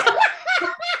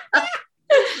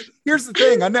 Here's the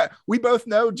thing. I know we both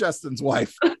know Justin's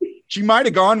wife. She might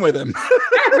have gone with him.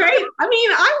 Right? I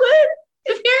mean, I would.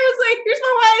 If Karen was like, "Here's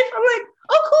my wife," I'm like,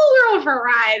 "Oh, cool. We're on for a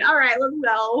ride. All right, let's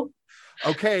go."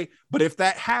 Okay, but if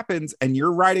that happens and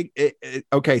you're riding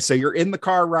okay, so you're in the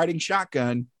car riding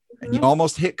shotgun and you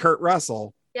almost hit Kurt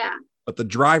Russell. Yeah. But the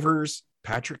driver's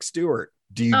Patrick Stewart.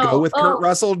 Do you go with Kurt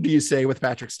Russell? Do you stay with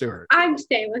Patrick Stewart? I'm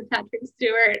staying with Patrick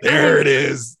Stewart. There it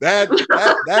is. That's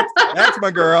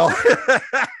my girl.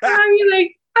 I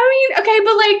mean, okay,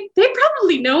 but like they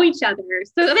probably know each other,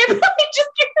 so they probably just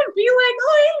gonna be like,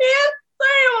 "Oh, hey man,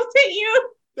 sorry, I almost hit you."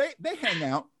 They hang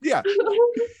out. Yeah.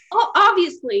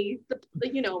 Obviously,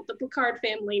 the Picard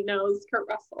family knows Kurt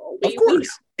Russell. Of course.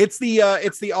 It's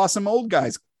the awesome old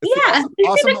guys. It's the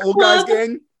awesome old guys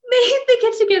gang. They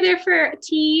get together for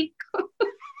tea.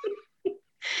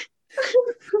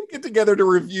 Get together to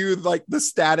review like the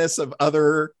status of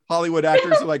other Hollywood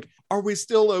actors. Like, are we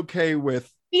still okay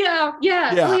with? Yeah.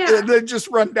 And then just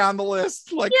run down the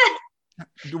list. Like,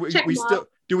 do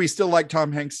we still like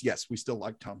Tom Hanks? Yes, we still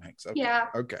like Tom Hanks. Okay. Yeah.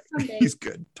 Okay. Someday. He's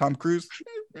good. Tom Cruise.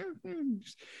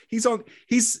 He's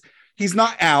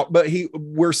not out, but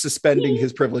we're suspending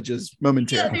his privileges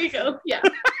momentarily. Yeah, there you go. Yeah.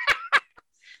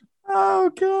 Oh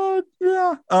God.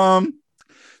 Yeah.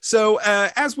 So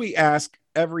as we ask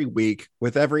every week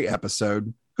with every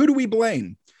episode, who do we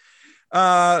blame?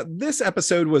 This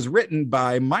episode was written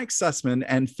by Mike Sussman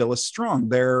and Phyllis Strong.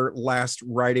 Their last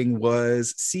writing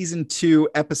was season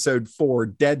 2, episode 4,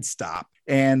 Dead Stop.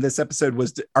 And this episode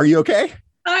was, are you okay?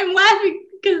 I'm laughing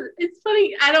because it's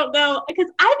funny. I don't know,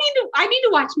 because I need to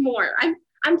watch more.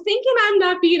 I'm thinking I'm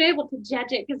not being able to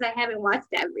judge it because I haven't watched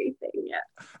everything yet.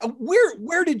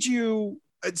 Where did you,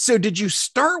 so did you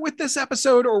start with this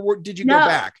episode or did you go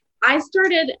back? I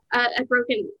started at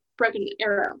Broken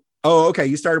Arrow. Oh, okay.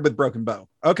 You started with Broken Bow.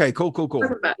 Okay, cool.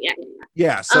 Broken Bow, yeah.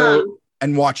 Yeah. So,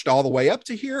 and watched all the way up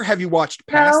to here. Have you watched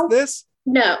past this?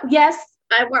 No. Yes,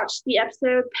 I watched the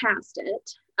episode past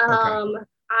it. Okay.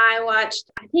 I watched,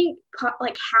 I think,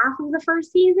 like half of the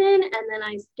first season, and then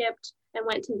I skipped and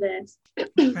went to this,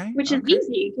 which is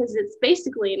easy because it's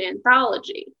basically an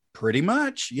anthology. Pretty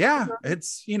much, yeah.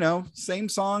 It's same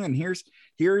song, and here's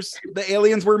the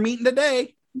aliens we're meeting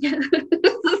today.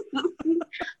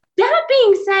 That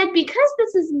being said, because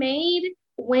this is made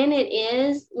when it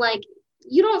is, like,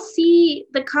 you don't see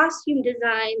the costume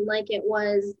design like it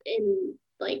was in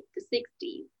like the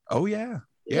 60s. Oh yeah.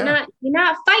 You're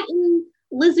not fighting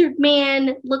Lizard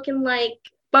Man looking like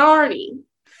Barney.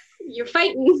 You're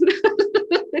fighting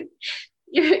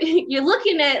you're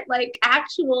looking at like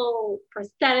actual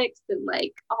prosthetics and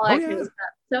like all that kind of stuff.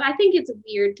 So I think it's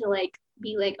weird to like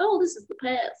be like, oh, this is the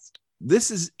past.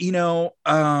 This is,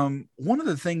 one of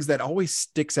the things that always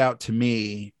sticks out to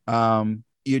me.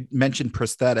 You mentioned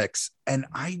prosthetics, and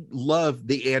I love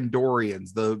the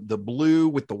Andorians, the blue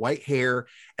with the white hair,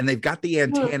 and they've got the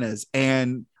antennas.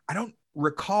 And I don't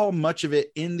recall much of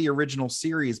it in the original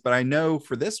series, but I know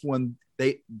for this one,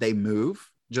 they move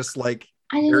just like.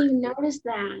 I didn't even notice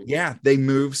that. Yeah, they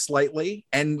move slightly,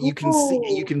 and you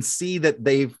can see that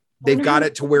they've got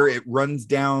it to where it runs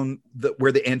down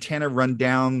where the antenna run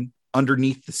down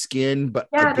underneath the skin, but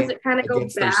does it kind of go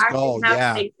back and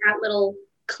have like that little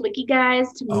clicky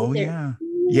guys to move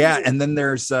and then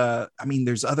there's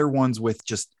there's other ones with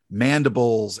just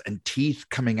mandibles and teeth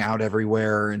coming out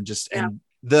everywhere, and just and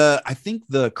I think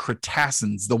the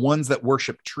Cretaceans, the ones that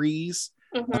worship trees,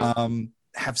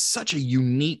 have such a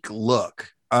unique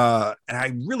look, and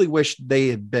I really wish they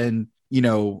had been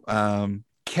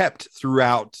kept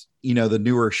throughout the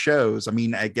newer shows. I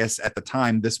mean, I guess at the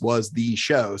time this was the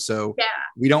show, so Yeah.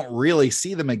 we don't really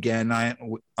see them again.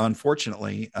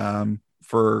 Unfortunately,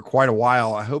 for quite a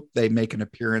while. I hope they make an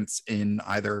appearance in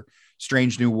either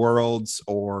Strange New Worlds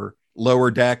or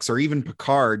Lower Decks or even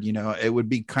Picard. It would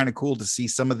be kind of cool to see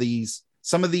some of these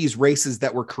races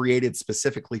that were created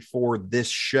specifically for this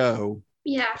show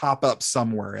pop up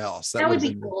somewhere else. That would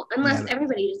be cool, unless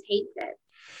everybody just hates it.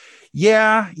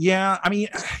 Yeah. I mean,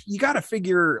 you got to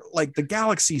figure like the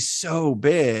galaxy's so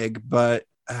big, but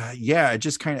it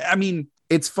just kind of, I mean,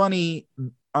 it's funny.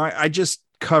 I just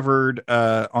covered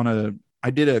I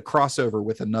did a crossover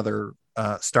with another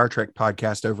Star Trek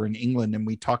podcast over in England, and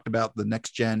we talked about the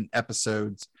next gen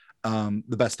episodes, The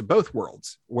Best of Both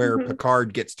Worlds, where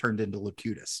Picard gets turned into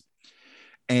Locutus.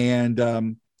 And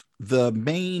the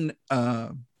main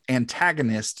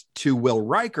antagonist to Will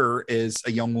Riker is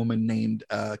a young woman named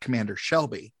Commander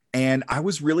Shelby. And I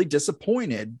was really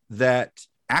disappointed that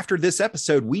after this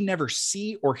episode, we never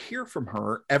see or hear from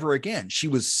her ever again. She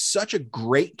was such a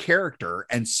great character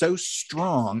and so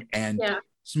strong and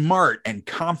smart and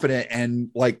confident and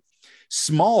like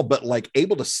small, but like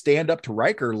able to stand up to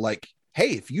Riker. Like,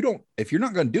 hey, if you're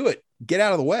not going to do it, get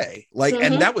out of the way. Like,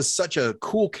 and that was such a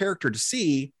cool character to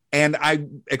see. And I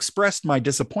expressed my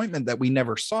disappointment that we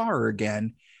never saw her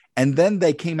again. And then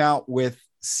they came out with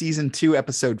season 2,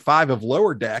 episode 5 of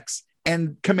Lower Decks.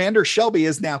 And Commander Shelby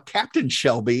is now Captain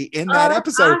Shelby in that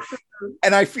episode. Awesome.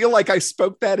 And I feel like I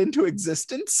spoke that into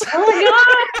existence. Oh my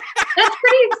God. That's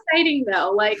pretty exciting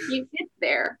though. Like it's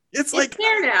there. It's like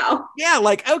there now. Yeah.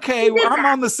 Like, okay, I'm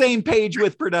on the same page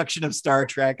with production of Star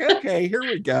Trek. Okay, here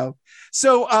we go.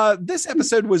 So this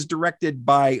episode was directed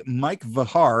by Mike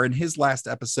Vahar, and his last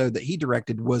episode that he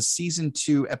directed was season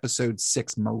 2, episode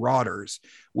 6, Marauders,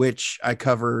 which I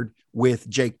covered with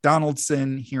Jake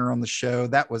Donaldson here on the show.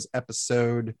 That was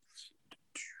episode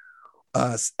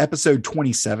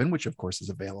 27, which of course is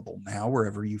available now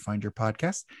wherever you find your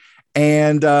podcast.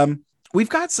 And we've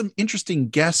got some interesting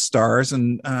guest stars,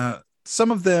 and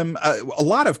some of them, a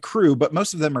lot of crew, but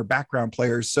most of them are background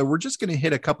players. So we're just going to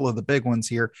hit a couple of the big ones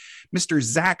here. Mr.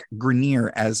 Zach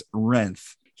Grenier as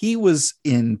Renth. He was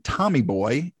in Tommy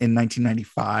Boy in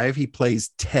 1995. He plays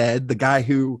Ted, the guy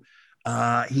who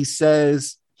he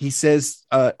says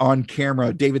on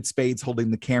camera, David Spade's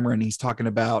holding the camera and he's talking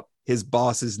about his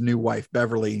boss's new wife,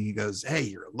 Beverly. And he goes, "Hey,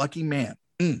 you're a lucky man.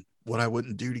 What I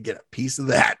wouldn't do to get a piece of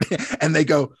that." And they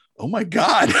go, "Oh my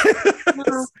God."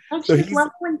 So he's,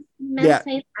 love when men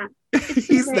say that.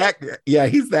 He's that guy. Yeah,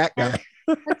 he's that guy.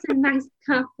 That's a nice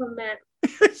compliment.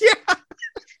 Yeah.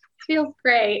 Feels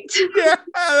great. Yeah,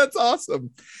 that's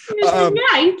awesome. Yeah,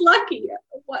 he's lucky.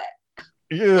 What?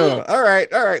 Yeah. All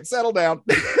right. Settle down.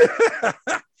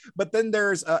 But then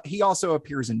there's he also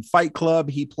appears in Fight Club.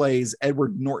 He plays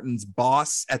Edward Norton's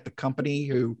boss at the company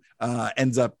who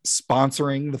ends up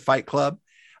sponsoring the Fight Club.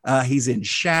 He's in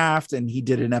Shaft, and he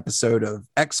did an episode of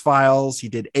X-Files. He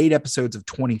did 8 episodes of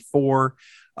 24.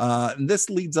 And this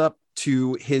leads up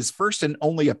to his first and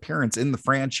only appearance in the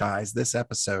franchise, this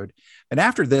episode. And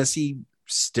after this, he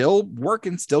still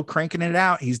working, still cranking it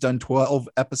out. He's done 12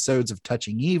 episodes of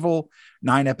Touching Evil,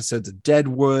 9 episodes of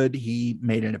Deadwood. He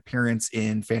made an appearance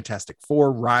in Fantastic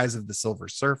Four, Rise of the Silver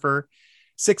Surfer,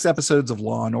 6 episodes of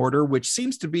Law and Order, which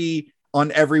seems to be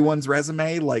on everyone's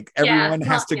resume. Like everyone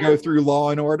has to go through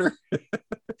Law and Order.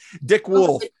 Dick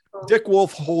Wolf. Dick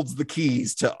Wolf holds the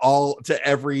keys to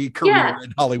every career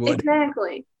in Hollywood.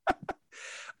 Exactly.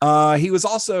 He was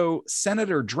also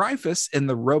Senator Dreyfus in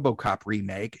the RoboCop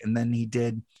remake, and then he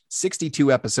did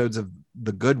 62 episodes of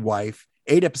The Good Wife,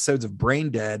 8 episodes of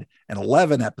Brain Dead, and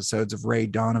 11 episodes of Ray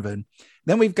Donovan.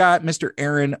 Then we've got Mr.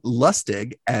 Aaron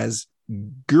Lustig as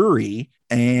Guri,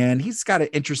 and he's got an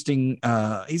interesting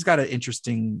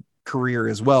career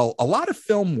as well. A lot of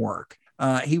film work.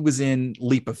 He was in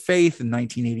Leap of Faith in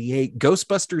 1988,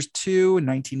 Ghostbusters 2 in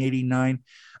 1989.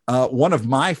 One of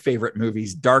my favorite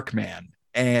movies, Darkman.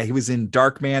 And he was in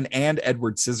Darkman and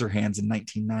Edward Scissorhands in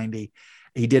 1990.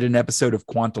 He did an episode of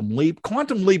Quantum Leap.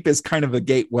 Quantum Leap is kind of a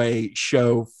gateway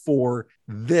show for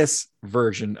this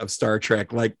version of Star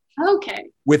Trek. Like, okay,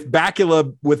 with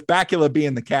Bakula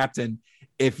being the captain,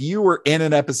 if you were in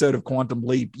an episode of Quantum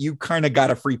Leap, you kind of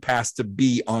got a free pass to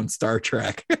be on Star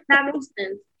Trek. That makes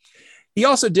sense. He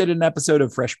also did an episode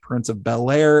of Fresh Prince of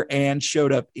Bel-Air and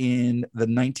showed up in the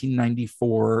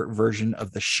 1994 version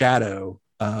of The Shadow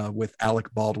with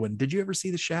Alec Baldwin. Did you ever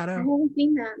see The Shadow? I haven't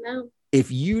seen that, no.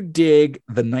 If you dig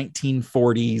the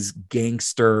 1940s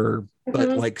gangster, but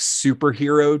like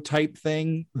superhero type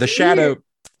thing, The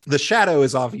Shadow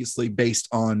is obviously based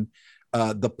on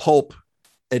the pulp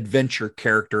adventure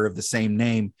character of the same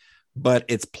name. but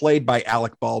it's played by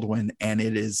Alec Baldwin, and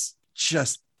it is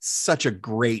just such a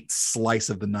great slice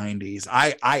of the 90s.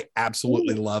 I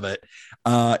absolutely love it.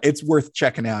 It's worth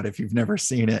checking out if you've never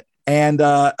seen it. And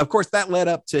of course, that led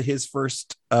up to his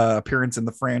first appearance in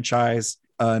the franchise,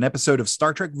 an episode of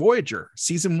Star Trek Voyager,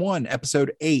 season 1,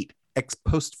 episode 8, Ex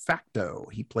Post Facto.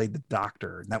 He played the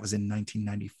Doctor, and that was in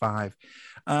 1995.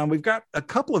 We've got a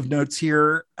couple of notes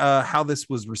here, how this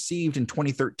was received in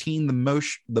 2013.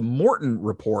 The Morton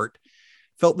Report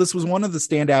felt this was one of the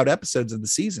standout episodes of the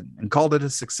season and called it a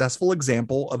successful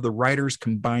example of the writers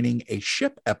combining a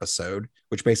ship episode,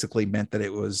 which basically meant that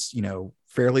it was,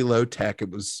 fairly low tech. It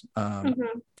was, and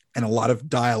a lot of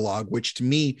dialogue, which to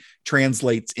me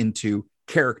translates into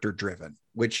character driven,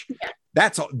 which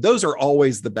those are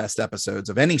always the best episodes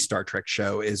of any Star Trek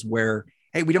show, is where,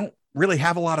 hey, we don't really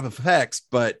have a lot of effects,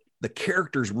 but the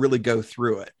characters really go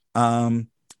through it.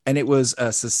 And it was a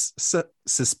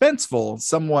suspenseful,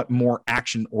 somewhat more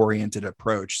action-oriented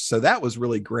approach. So that was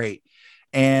really great.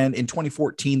 And in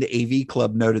 2014, the AV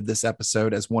Club noted this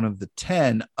episode as one of the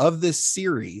 10 of this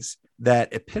series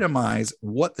that epitomize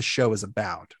what the show is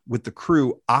about, with the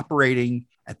crew operating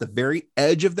at the very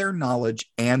edge of their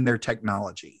knowledge and their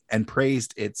technology, and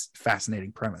praised its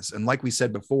fascinating premise. And like we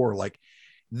said before, like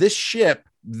this ship,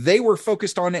 they were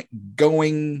focused on it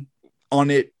going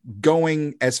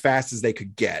as fast as they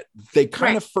could get. They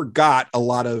kind of forgot a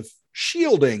lot of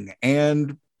shielding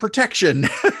and protection.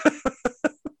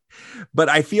 But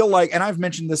I feel like, and I've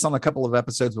mentioned this on a couple of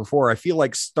episodes before, I feel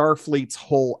like Starfleet's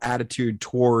whole attitude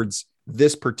towards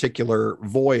this particular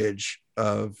voyage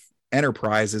of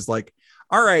Enterprise is like,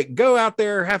 all right, go out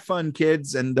there, have fun,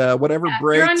 kids, and whatever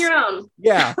breaks. You're on your own.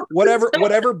 Yeah,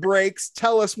 whatever breaks,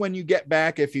 tell us when you get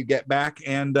back, if you get back,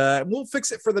 and we'll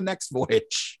fix it for the next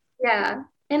voyage. Yeah.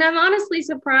 And I'm honestly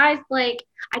surprised, like,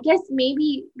 I guess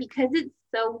maybe because it's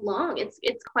so long,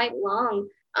 it's quite long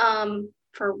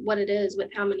for what it is, with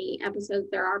how many episodes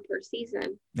there are per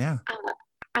season. Yeah.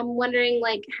 I'm wondering,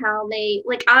 like, how they,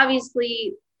 like,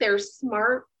 obviously they're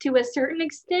smart to a certain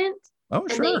extent. Oh,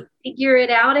 and sure. they figure it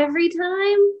out every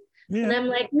time. Yeah. And I'm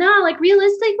like, no, like,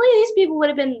 realistically, these people would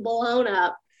have been blown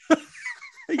up.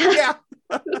 Yeah.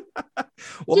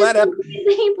 Well, just that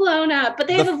completely blown up, but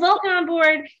they have a Vulcan on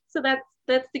board, so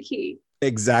that's the key.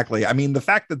 Exactly. I mean, the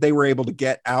fact that they were able to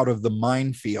get out of the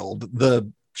minefield,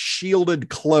 the shielded,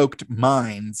 cloaked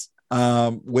mines,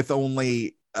 with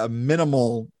only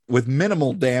minimal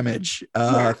damage,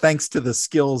 thanks to the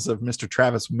skills of Mr.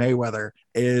 Travis Mayweather,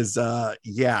 is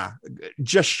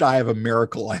just shy of a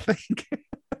miracle, I think.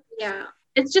 Yeah.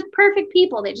 It's just perfect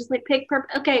people. They just like pick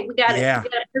okay, we got it. Yeah. We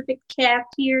got a perfect cast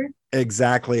here.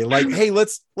 Exactly. Like, hey,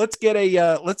 let's get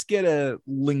a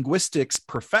linguistics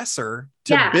professor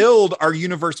to build our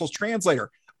universal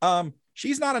translator.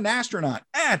 She's not an astronaut.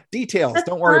 Details. That's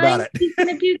Don't worry about it. He's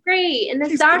gonna do great. And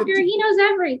this doctor, he knows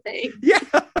everything. Yeah.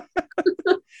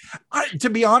 To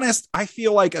be honest, I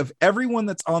feel like of everyone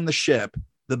that's on the ship,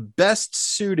 the best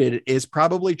suited is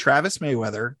probably Travis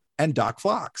Mayweather and Doc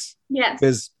Fox. Yes.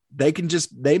 Because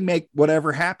they make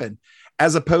whatever happen,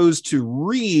 as opposed to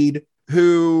Reed,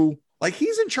 who, like,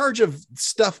 he's in charge of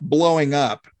stuff blowing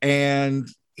up, and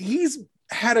he's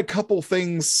had a couple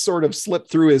things sort of slip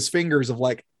through his fingers of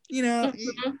like, I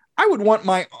would want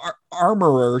my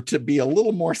armorer to be a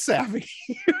little more savvy.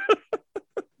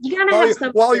 You gotta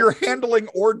have while you're handling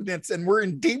ordnance and we're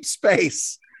in deep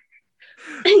space.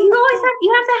 You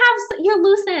have to have your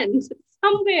loose ends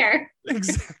somewhere.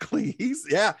 Exactly.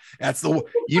 That's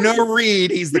Reed,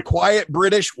 he's the quiet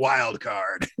British wild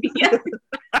card. Yeah.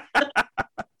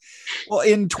 Well,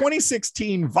 in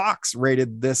 2016, Vox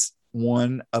rated this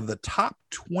one of the top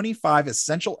 25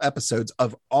 essential episodes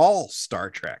of all Star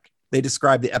Trek. They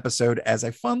described the episode as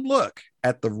a fun look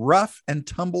at the rough and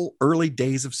tumble early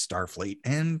days of Starfleet.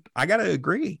 And I got to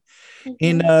agree. Mm-hmm.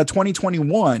 In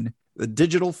 2021, the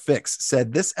Digital Fix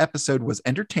said this episode was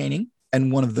entertaining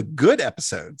and one of the good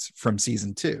episodes from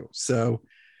season 2. So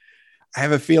I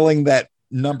have a feeling that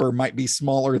number might be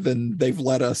smaller than they've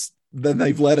led us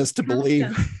to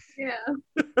believe. Yeah.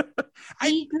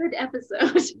 The good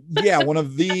episode. Yeah, one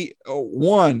of the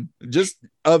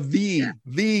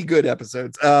good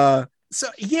episodes. So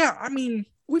yeah, I mean,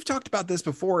 we've talked about this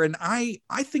before, and I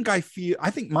think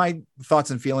my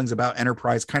thoughts and feelings about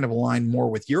Enterprise kind of align more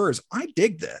with yours. I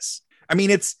dig this. I mean,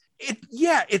 it's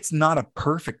not a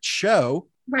perfect show.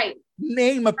 Right.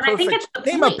 Name a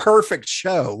perfect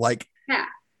show. Like, yeah.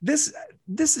 This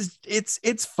is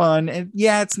it's fun, and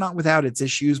yeah, it's not without its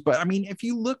issues, but I mean, if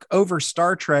you look over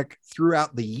Star Trek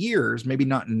throughout the years, maybe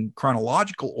not in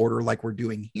chronological order like we're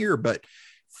doing here, but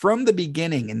from the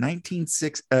beginning in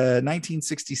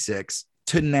 1966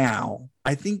 to now,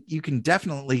 I think you can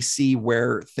definitely see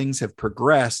where things have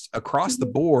progressed across the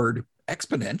board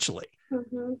exponentially.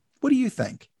 Mm-hmm. What do you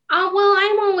think? Well,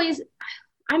 I'm always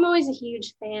a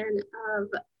huge fan of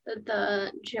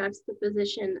the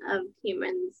juxtaposition of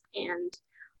humans and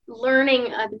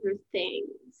learning other things.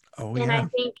 Oh, and yeah.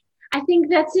 I think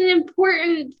that's an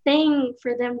important thing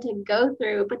for them to go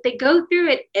through, but they go through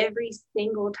it every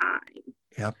single time.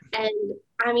 Yep. And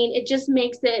I mean, it just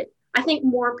makes it, I think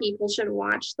more people should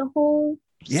watch the whole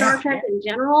Star Trek in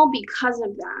general because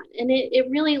of that. And it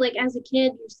really, like, as a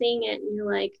kid, you're seeing it and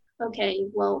you're like, okay,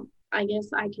 well, I guess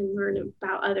I can learn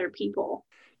about other people.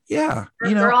 Yeah.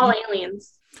 We're all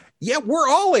aliens. Yeah, we're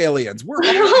all aliens. We're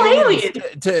all aliens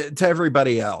to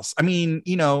everybody else. I mean,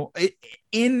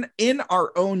 in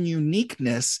our own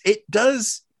uniqueness, it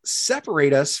does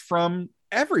separate us from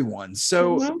everyone.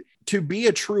 So to be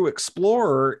a true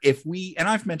explorer, and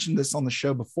I've mentioned this on the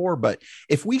show before, but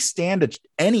if we stand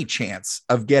any chance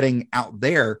of getting out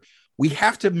there, we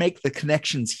have to make the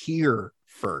connections here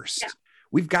first. Yeah.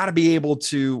 We've got to be able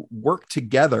to work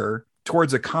together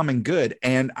towards a common good.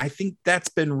 And I think that's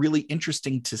been really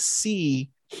interesting to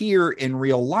see here in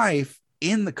real life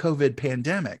in the COVID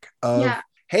pandemic of,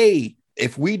 hey,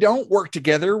 if we don't work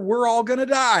together, we're all going to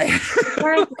die.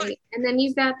 Exactly. And then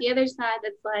you've got the other side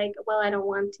that's like, well, I don't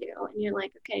want to. And you're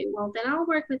like, okay, well, then I'll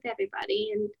work with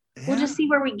everybody and we'll just see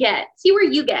where we get, see where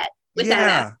you get with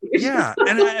that. Yeah.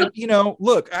 And,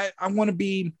 look, I want to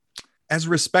be as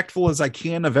respectful as I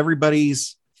can of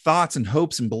everybody's thoughts and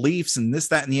hopes and beliefs and this,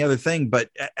 that, and the other thing. But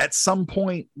at some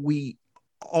point, we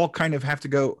all kind of have to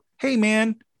go, hey,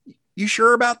 man, you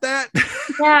sure about that?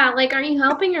 Yeah. Like, are you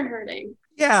helping or hurting?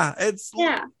 Yeah.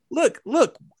 Look,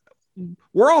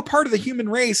 we're all part of the human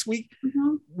race. We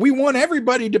want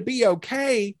everybody to be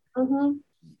okay. Mm-hmm.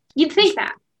 You'd think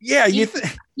that. Yeah. You hope.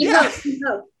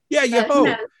 Yeah. You hope.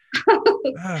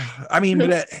 I mean,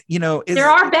 but there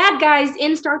are bad guys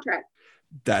in Star Trek.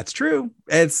 That's true.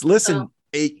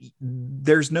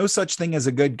 There's no such thing as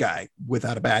a good guy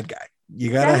without a bad guy.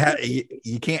 You gotta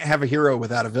you can't have a hero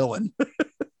without a villain.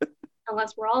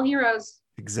 Unless we're all heroes.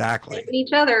 Exactly. Saving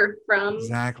each other from.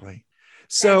 Exactly.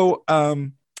 So,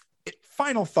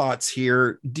 final thoughts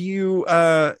here. Do you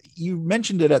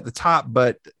mentioned it at the top,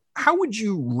 but how would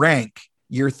you rank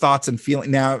your thoughts and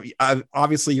feeling? Now,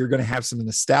 obviously you're going to have some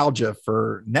nostalgia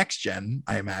for Next Gen,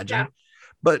 I imagine,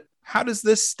 but how does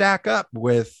this stack up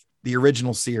with the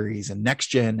original series and Next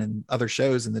Gen and other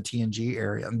shows in the TNG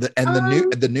area and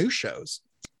the new shows?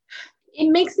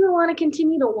 It makes me want to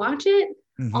continue to watch it.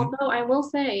 Mm-hmm. Although I will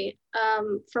say,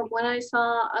 from what I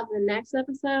saw of the next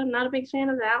episode, I'm not a big fan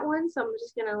of that one, so I'm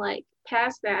just gonna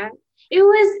pass that. It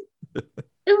was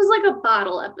like a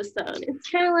bottle episode. It's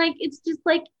kind of like, it's just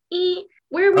like,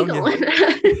 where are we going?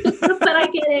 Yeah. But I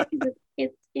get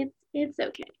it. It's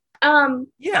okay. I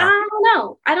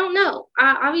don't know.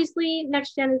 Obviously,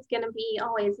 Next Gen is gonna be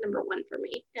always number one for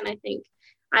me, and I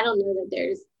don't know that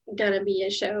there's gonna be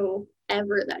a show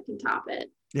ever that can top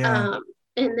it. Yeah.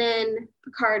 And then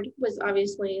Picard was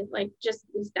obviously just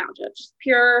nostalgia, just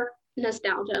pure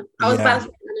nostalgia. I was about to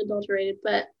say unadulterated,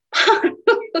 but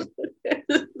because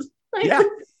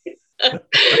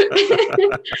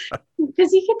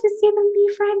you get to see them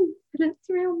be friends, and it's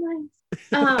real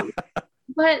nice.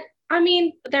 But I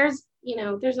mean, there's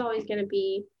always going to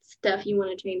be stuff you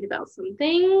want to change about some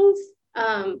things.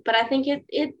 But I think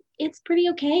it's pretty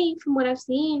okay from what I've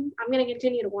seen. I'm going to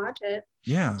continue to watch it.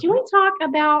 Yeah. Can we talk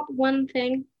about one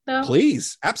thing though?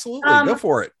 Please. Absolutely. Go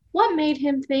for it. What made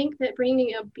him think that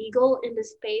bringing a beagle into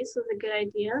space was a good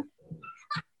idea?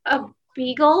 A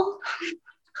beagle?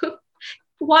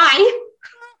 Why?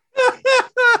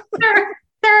 Sir,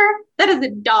 that is a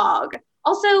dog.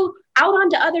 Also, out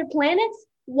onto other planets?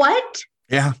 What?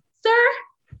 Yeah. Sir?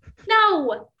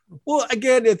 No. Well,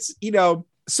 again, it's,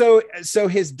 so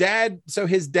his dad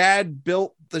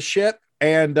built the ship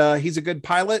and he's a good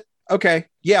pilot. Okay.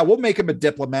 Yeah, we'll make him a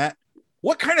diplomat.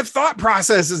 What kind of thought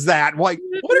process is that? Like,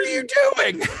 what are you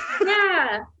doing?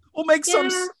 Yeah. We'll make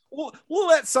we'll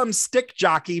let some stick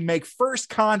jockey make first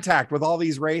contact with all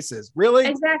these races. Really?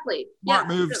 Exactly. Smart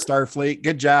move, Starfleet.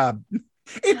 Good job.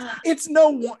 It's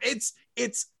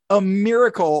a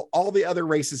miracle all the other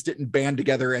races didn't band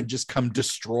together and just come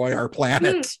destroy our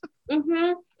planet.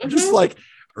 Just like,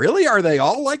 really? Are they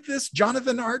all like this,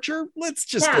 Jonathan Archer? Let's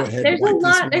just go ahead. There's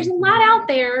a lot out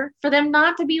there for them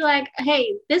not to be like,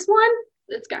 hey, this one,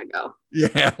 it's gotta go.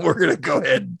 Yeah, we're gonna go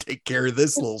ahead and take care of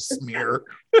this little smear.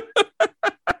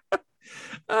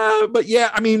 But yeah,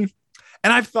 I mean,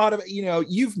 and I've thought of it,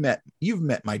 you've met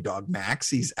my dog Max.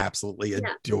 He's absolutely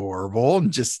adorable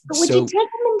and just but would you take him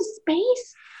into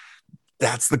space?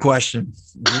 That's the question.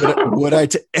 Would I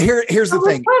here's the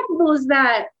thing. How responsible is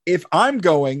that? If I'm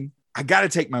going, I got to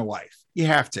take my wife. You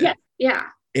have to. Yeah.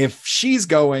 If she's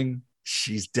going,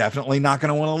 she's definitely not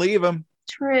going to want to leave him.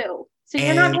 True. So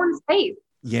you're not going to space.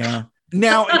 Yeah.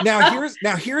 Now here's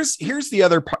the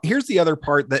other part. Here's the other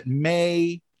part that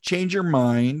may change your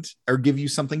mind or give you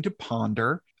something to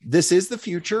ponder. This is the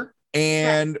future,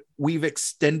 and we've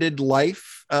extended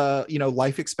life,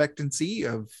 life expectancy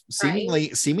of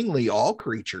seemingly all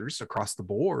creatures across the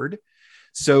board.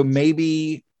 So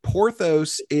maybe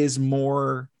Porthos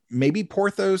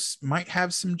might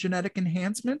have some genetic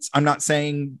enhancements. I'm not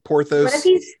saying Porthos. What if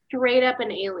he's straight up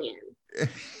an alien?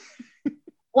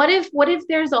 What if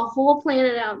there's a whole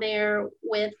planet out there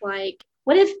with like,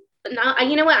 what if not,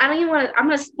 you know what? I don't even want to, I'm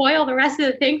going to spoil the rest of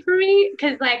the thing for me.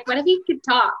 Cause like, what if he could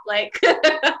talk? Like,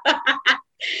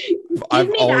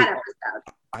 I've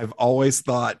always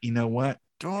thought, you know what?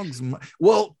 Dogs.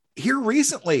 Well, here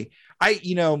recently,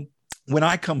 when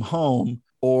I come home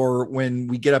or when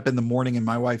we get up in the morning and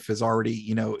my wife is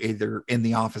already, either in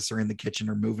the office or in the kitchen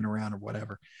or moving around or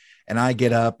whatever. And I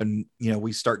get up and,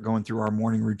 we start going through our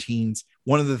morning routines.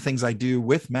 One of the things I do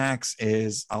with Max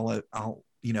is I'll,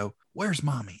 where's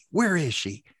mommy? Where is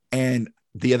she? And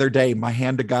the other day, my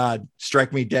hand to God,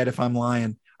 strike me dead if I'm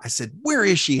lying. I said, where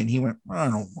is she? And he went, I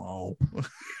don't know.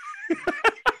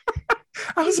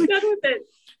 I was like, done with it.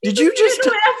 Did you just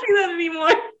don't ask me that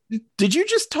anymore? Did you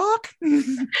just talk?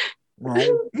 You're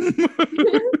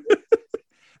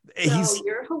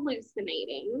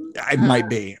hallucinating. I might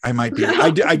be.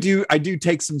 I do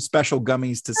take some special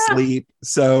gummies to sleep,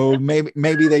 so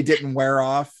maybe they didn't wear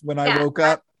off when I woke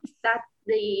up. That's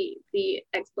the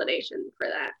explanation for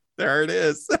that. There it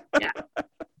is. Yeah.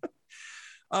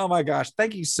 Oh my gosh.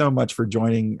 Thank you so much for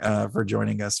joining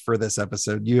us for this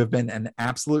episode. You have been an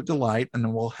absolute delight,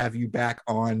 and we'll have you back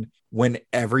on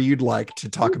whenever you'd like to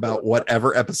talk about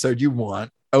whatever episode you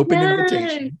want. Open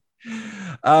invitation.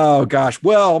 Oh gosh.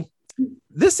 Well,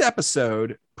 this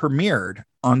episode premiered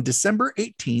on December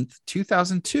 18th,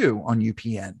 2002 on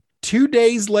UPN. 2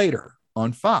 days later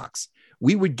on Fox,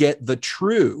 we would get the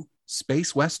true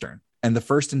space Western and the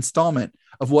first installment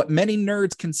of what many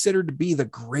nerds consider to be the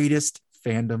greatest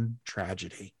fandom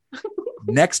tragedy.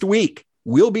 Next week,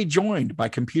 we'll be joined by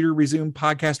Computer Resume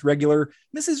podcast regular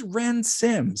Mrs. Ren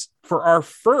Sims for our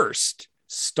first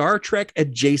Star Trek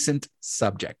adjacent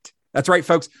subject. That's right,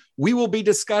 folks. We will be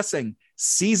discussing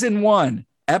season 1,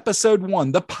 episode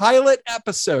 1, the pilot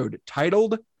episode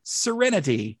titled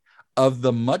Serenity of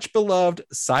the much beloved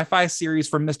sci-fi series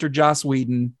from Mr. Joss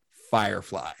Whedon,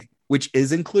 Firefly, which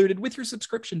is included with your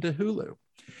subscription to Hulu.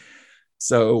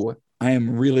 So I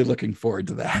am really looking forward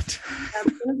to that. That's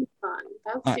going to be fun.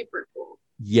 That's super cool.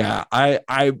 Yeah,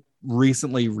 I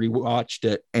recently rewatched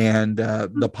it, and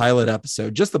the pilot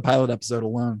episode, just the pilot episode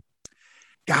alone,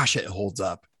 gosh, it holds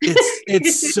up.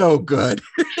 It's so good.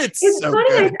 It's so funny.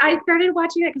 good. I started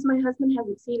watching it because my husband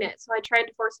hasn't seen it, so I tried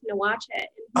to force him to watch it.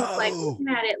 And he's like looking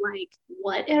at it like,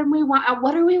 what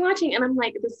are we watching? And I'm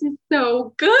like, this is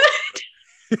so good.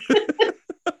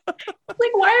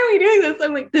 Like, why are we doing this?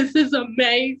 I'm like, this is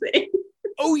amazing.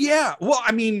 Oh yeah. Well,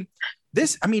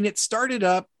 it started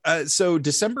up. So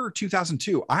December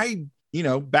 2002,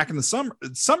 back in the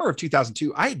summer of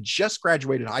 2002, I had just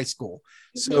graduated high school.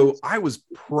 So I was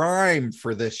primed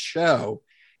for this show,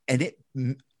 and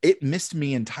it missed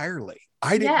me entirely.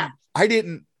 I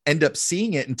didn't end up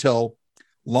seeing it until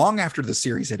long after the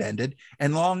series had ended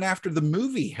and long after the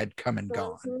movie had come and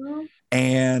gone. Mm-hmm.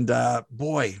 And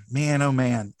boy, man, oh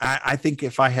man, I think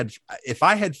if I had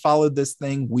followed this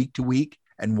thing week to week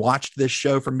and watched this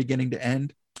show from beginning to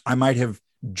end, I might have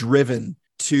driven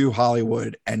to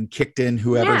Hollywood and kicked in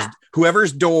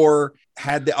whoever's door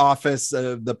had the office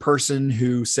of the person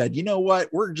who said, you know what,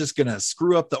 we're just going to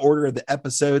screw up the order of the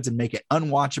episodes and make it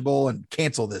unwatchable and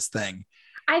cancel this thing.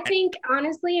 I think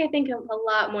if a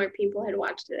lot more people had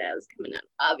watched it as coming up,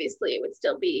 obviously it would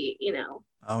still be,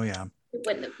 oh yeah, it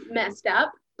wouldn't have messed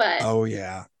up, but oh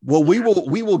yeah. Well, we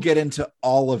will get into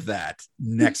all of that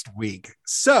next week.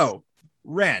 So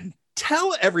Ren,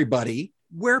 tell everybody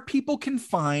where people can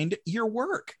find your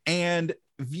work and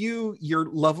view your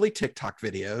lovely TikTok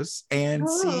videos and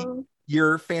see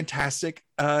your fantastic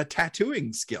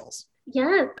tattooing skills.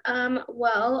 Yes.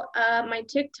 My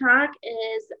TikTok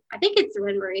is, I think it's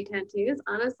Ren Marie Tattoos.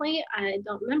 Honestly, I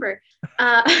don't remember.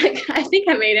 I think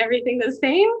I made everything the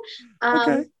same.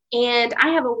 Okay. And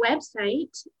I have a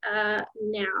website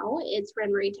now. It's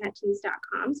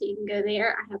renmarietattoos.com. So you can go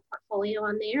there. I have portfolio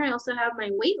on there. I also have my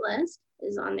wait list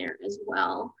is on there as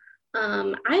well.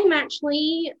 I'm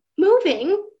actually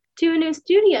moving to a new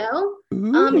studio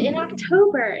in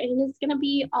October, and it's going to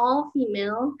be all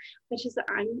female, which is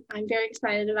I'm very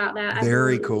excited about that.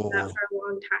 Very I've been cool. for a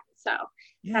long time, so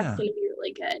that's going to be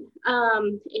really good.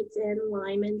 It's in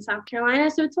Lyman, South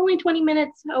Carolina, so it's only 20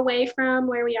 minutes away from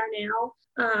where we are now,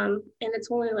 and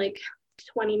it's only like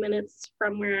 20 minutes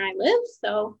from where I live,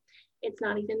 so it's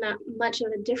not even that much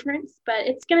of a difference, but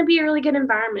it's going to be a really good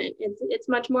environment. It's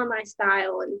much more my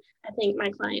style, and I think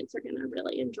my clients are going to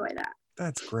really enjoy that.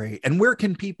 That's great. And where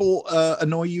can people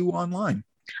annoy you online?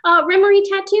 Remory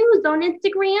Tattoos on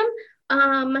Instagram.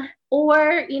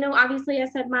 Or, obviously I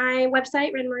said my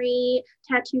website,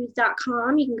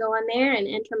 renmarie.tattoos.com. You can go on there and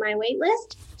enter my wait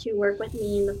list to work with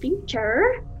me in the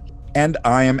future. And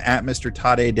I am at Mr.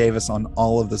 Todd A. Davis on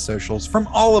all of the socials. From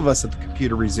all of us at the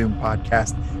Computer Resume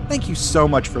podcast, thank you so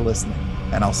much for listening,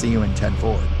 and I'll see you in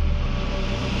 10-4.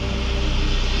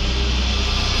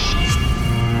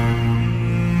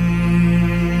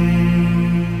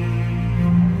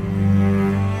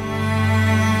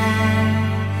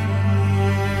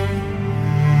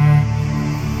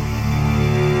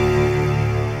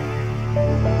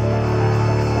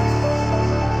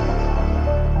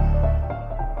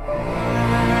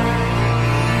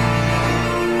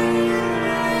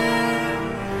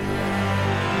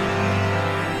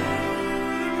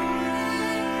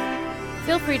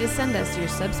 Feel free to send us your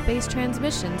subspace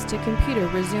transmissions to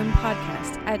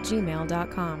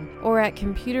computerresumepodcast@gmail.com or at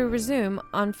Computer Resume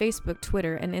on Facebook,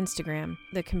 Twitter, and Instagram.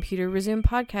 The Computer Resume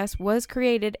podcast was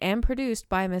created and produced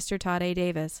by Mr. Todd A.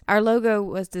 Davis. Our logo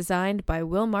was designed by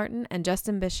Will Martin and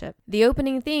Justin Bishop. The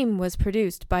opening theme was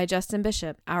produced by Justin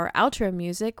Bishop. Our outro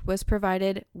music was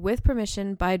provided with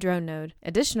permission by Drone Node.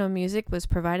 Additional music was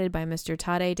provided by Mr.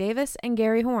 Todd A. Davis and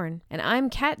Gary Horn. And I'm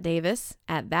Kat Davis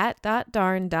at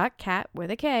that.darn.cat with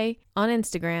a K on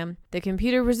Instagram. The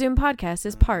Computer Resume podcast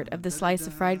is part of the Slice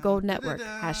of Fried Gold Network.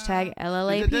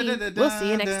 #LLAP. We'll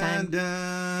see you next time.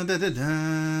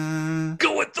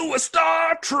 Going through a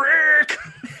Star Trek.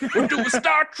 We're doing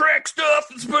Star Trek stuff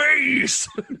in space.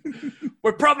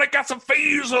 We probably got some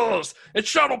phasers and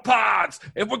shuttle pods,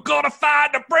 and we're gonna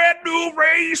find a brand new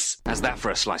race. How's that for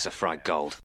a slice of fried gold?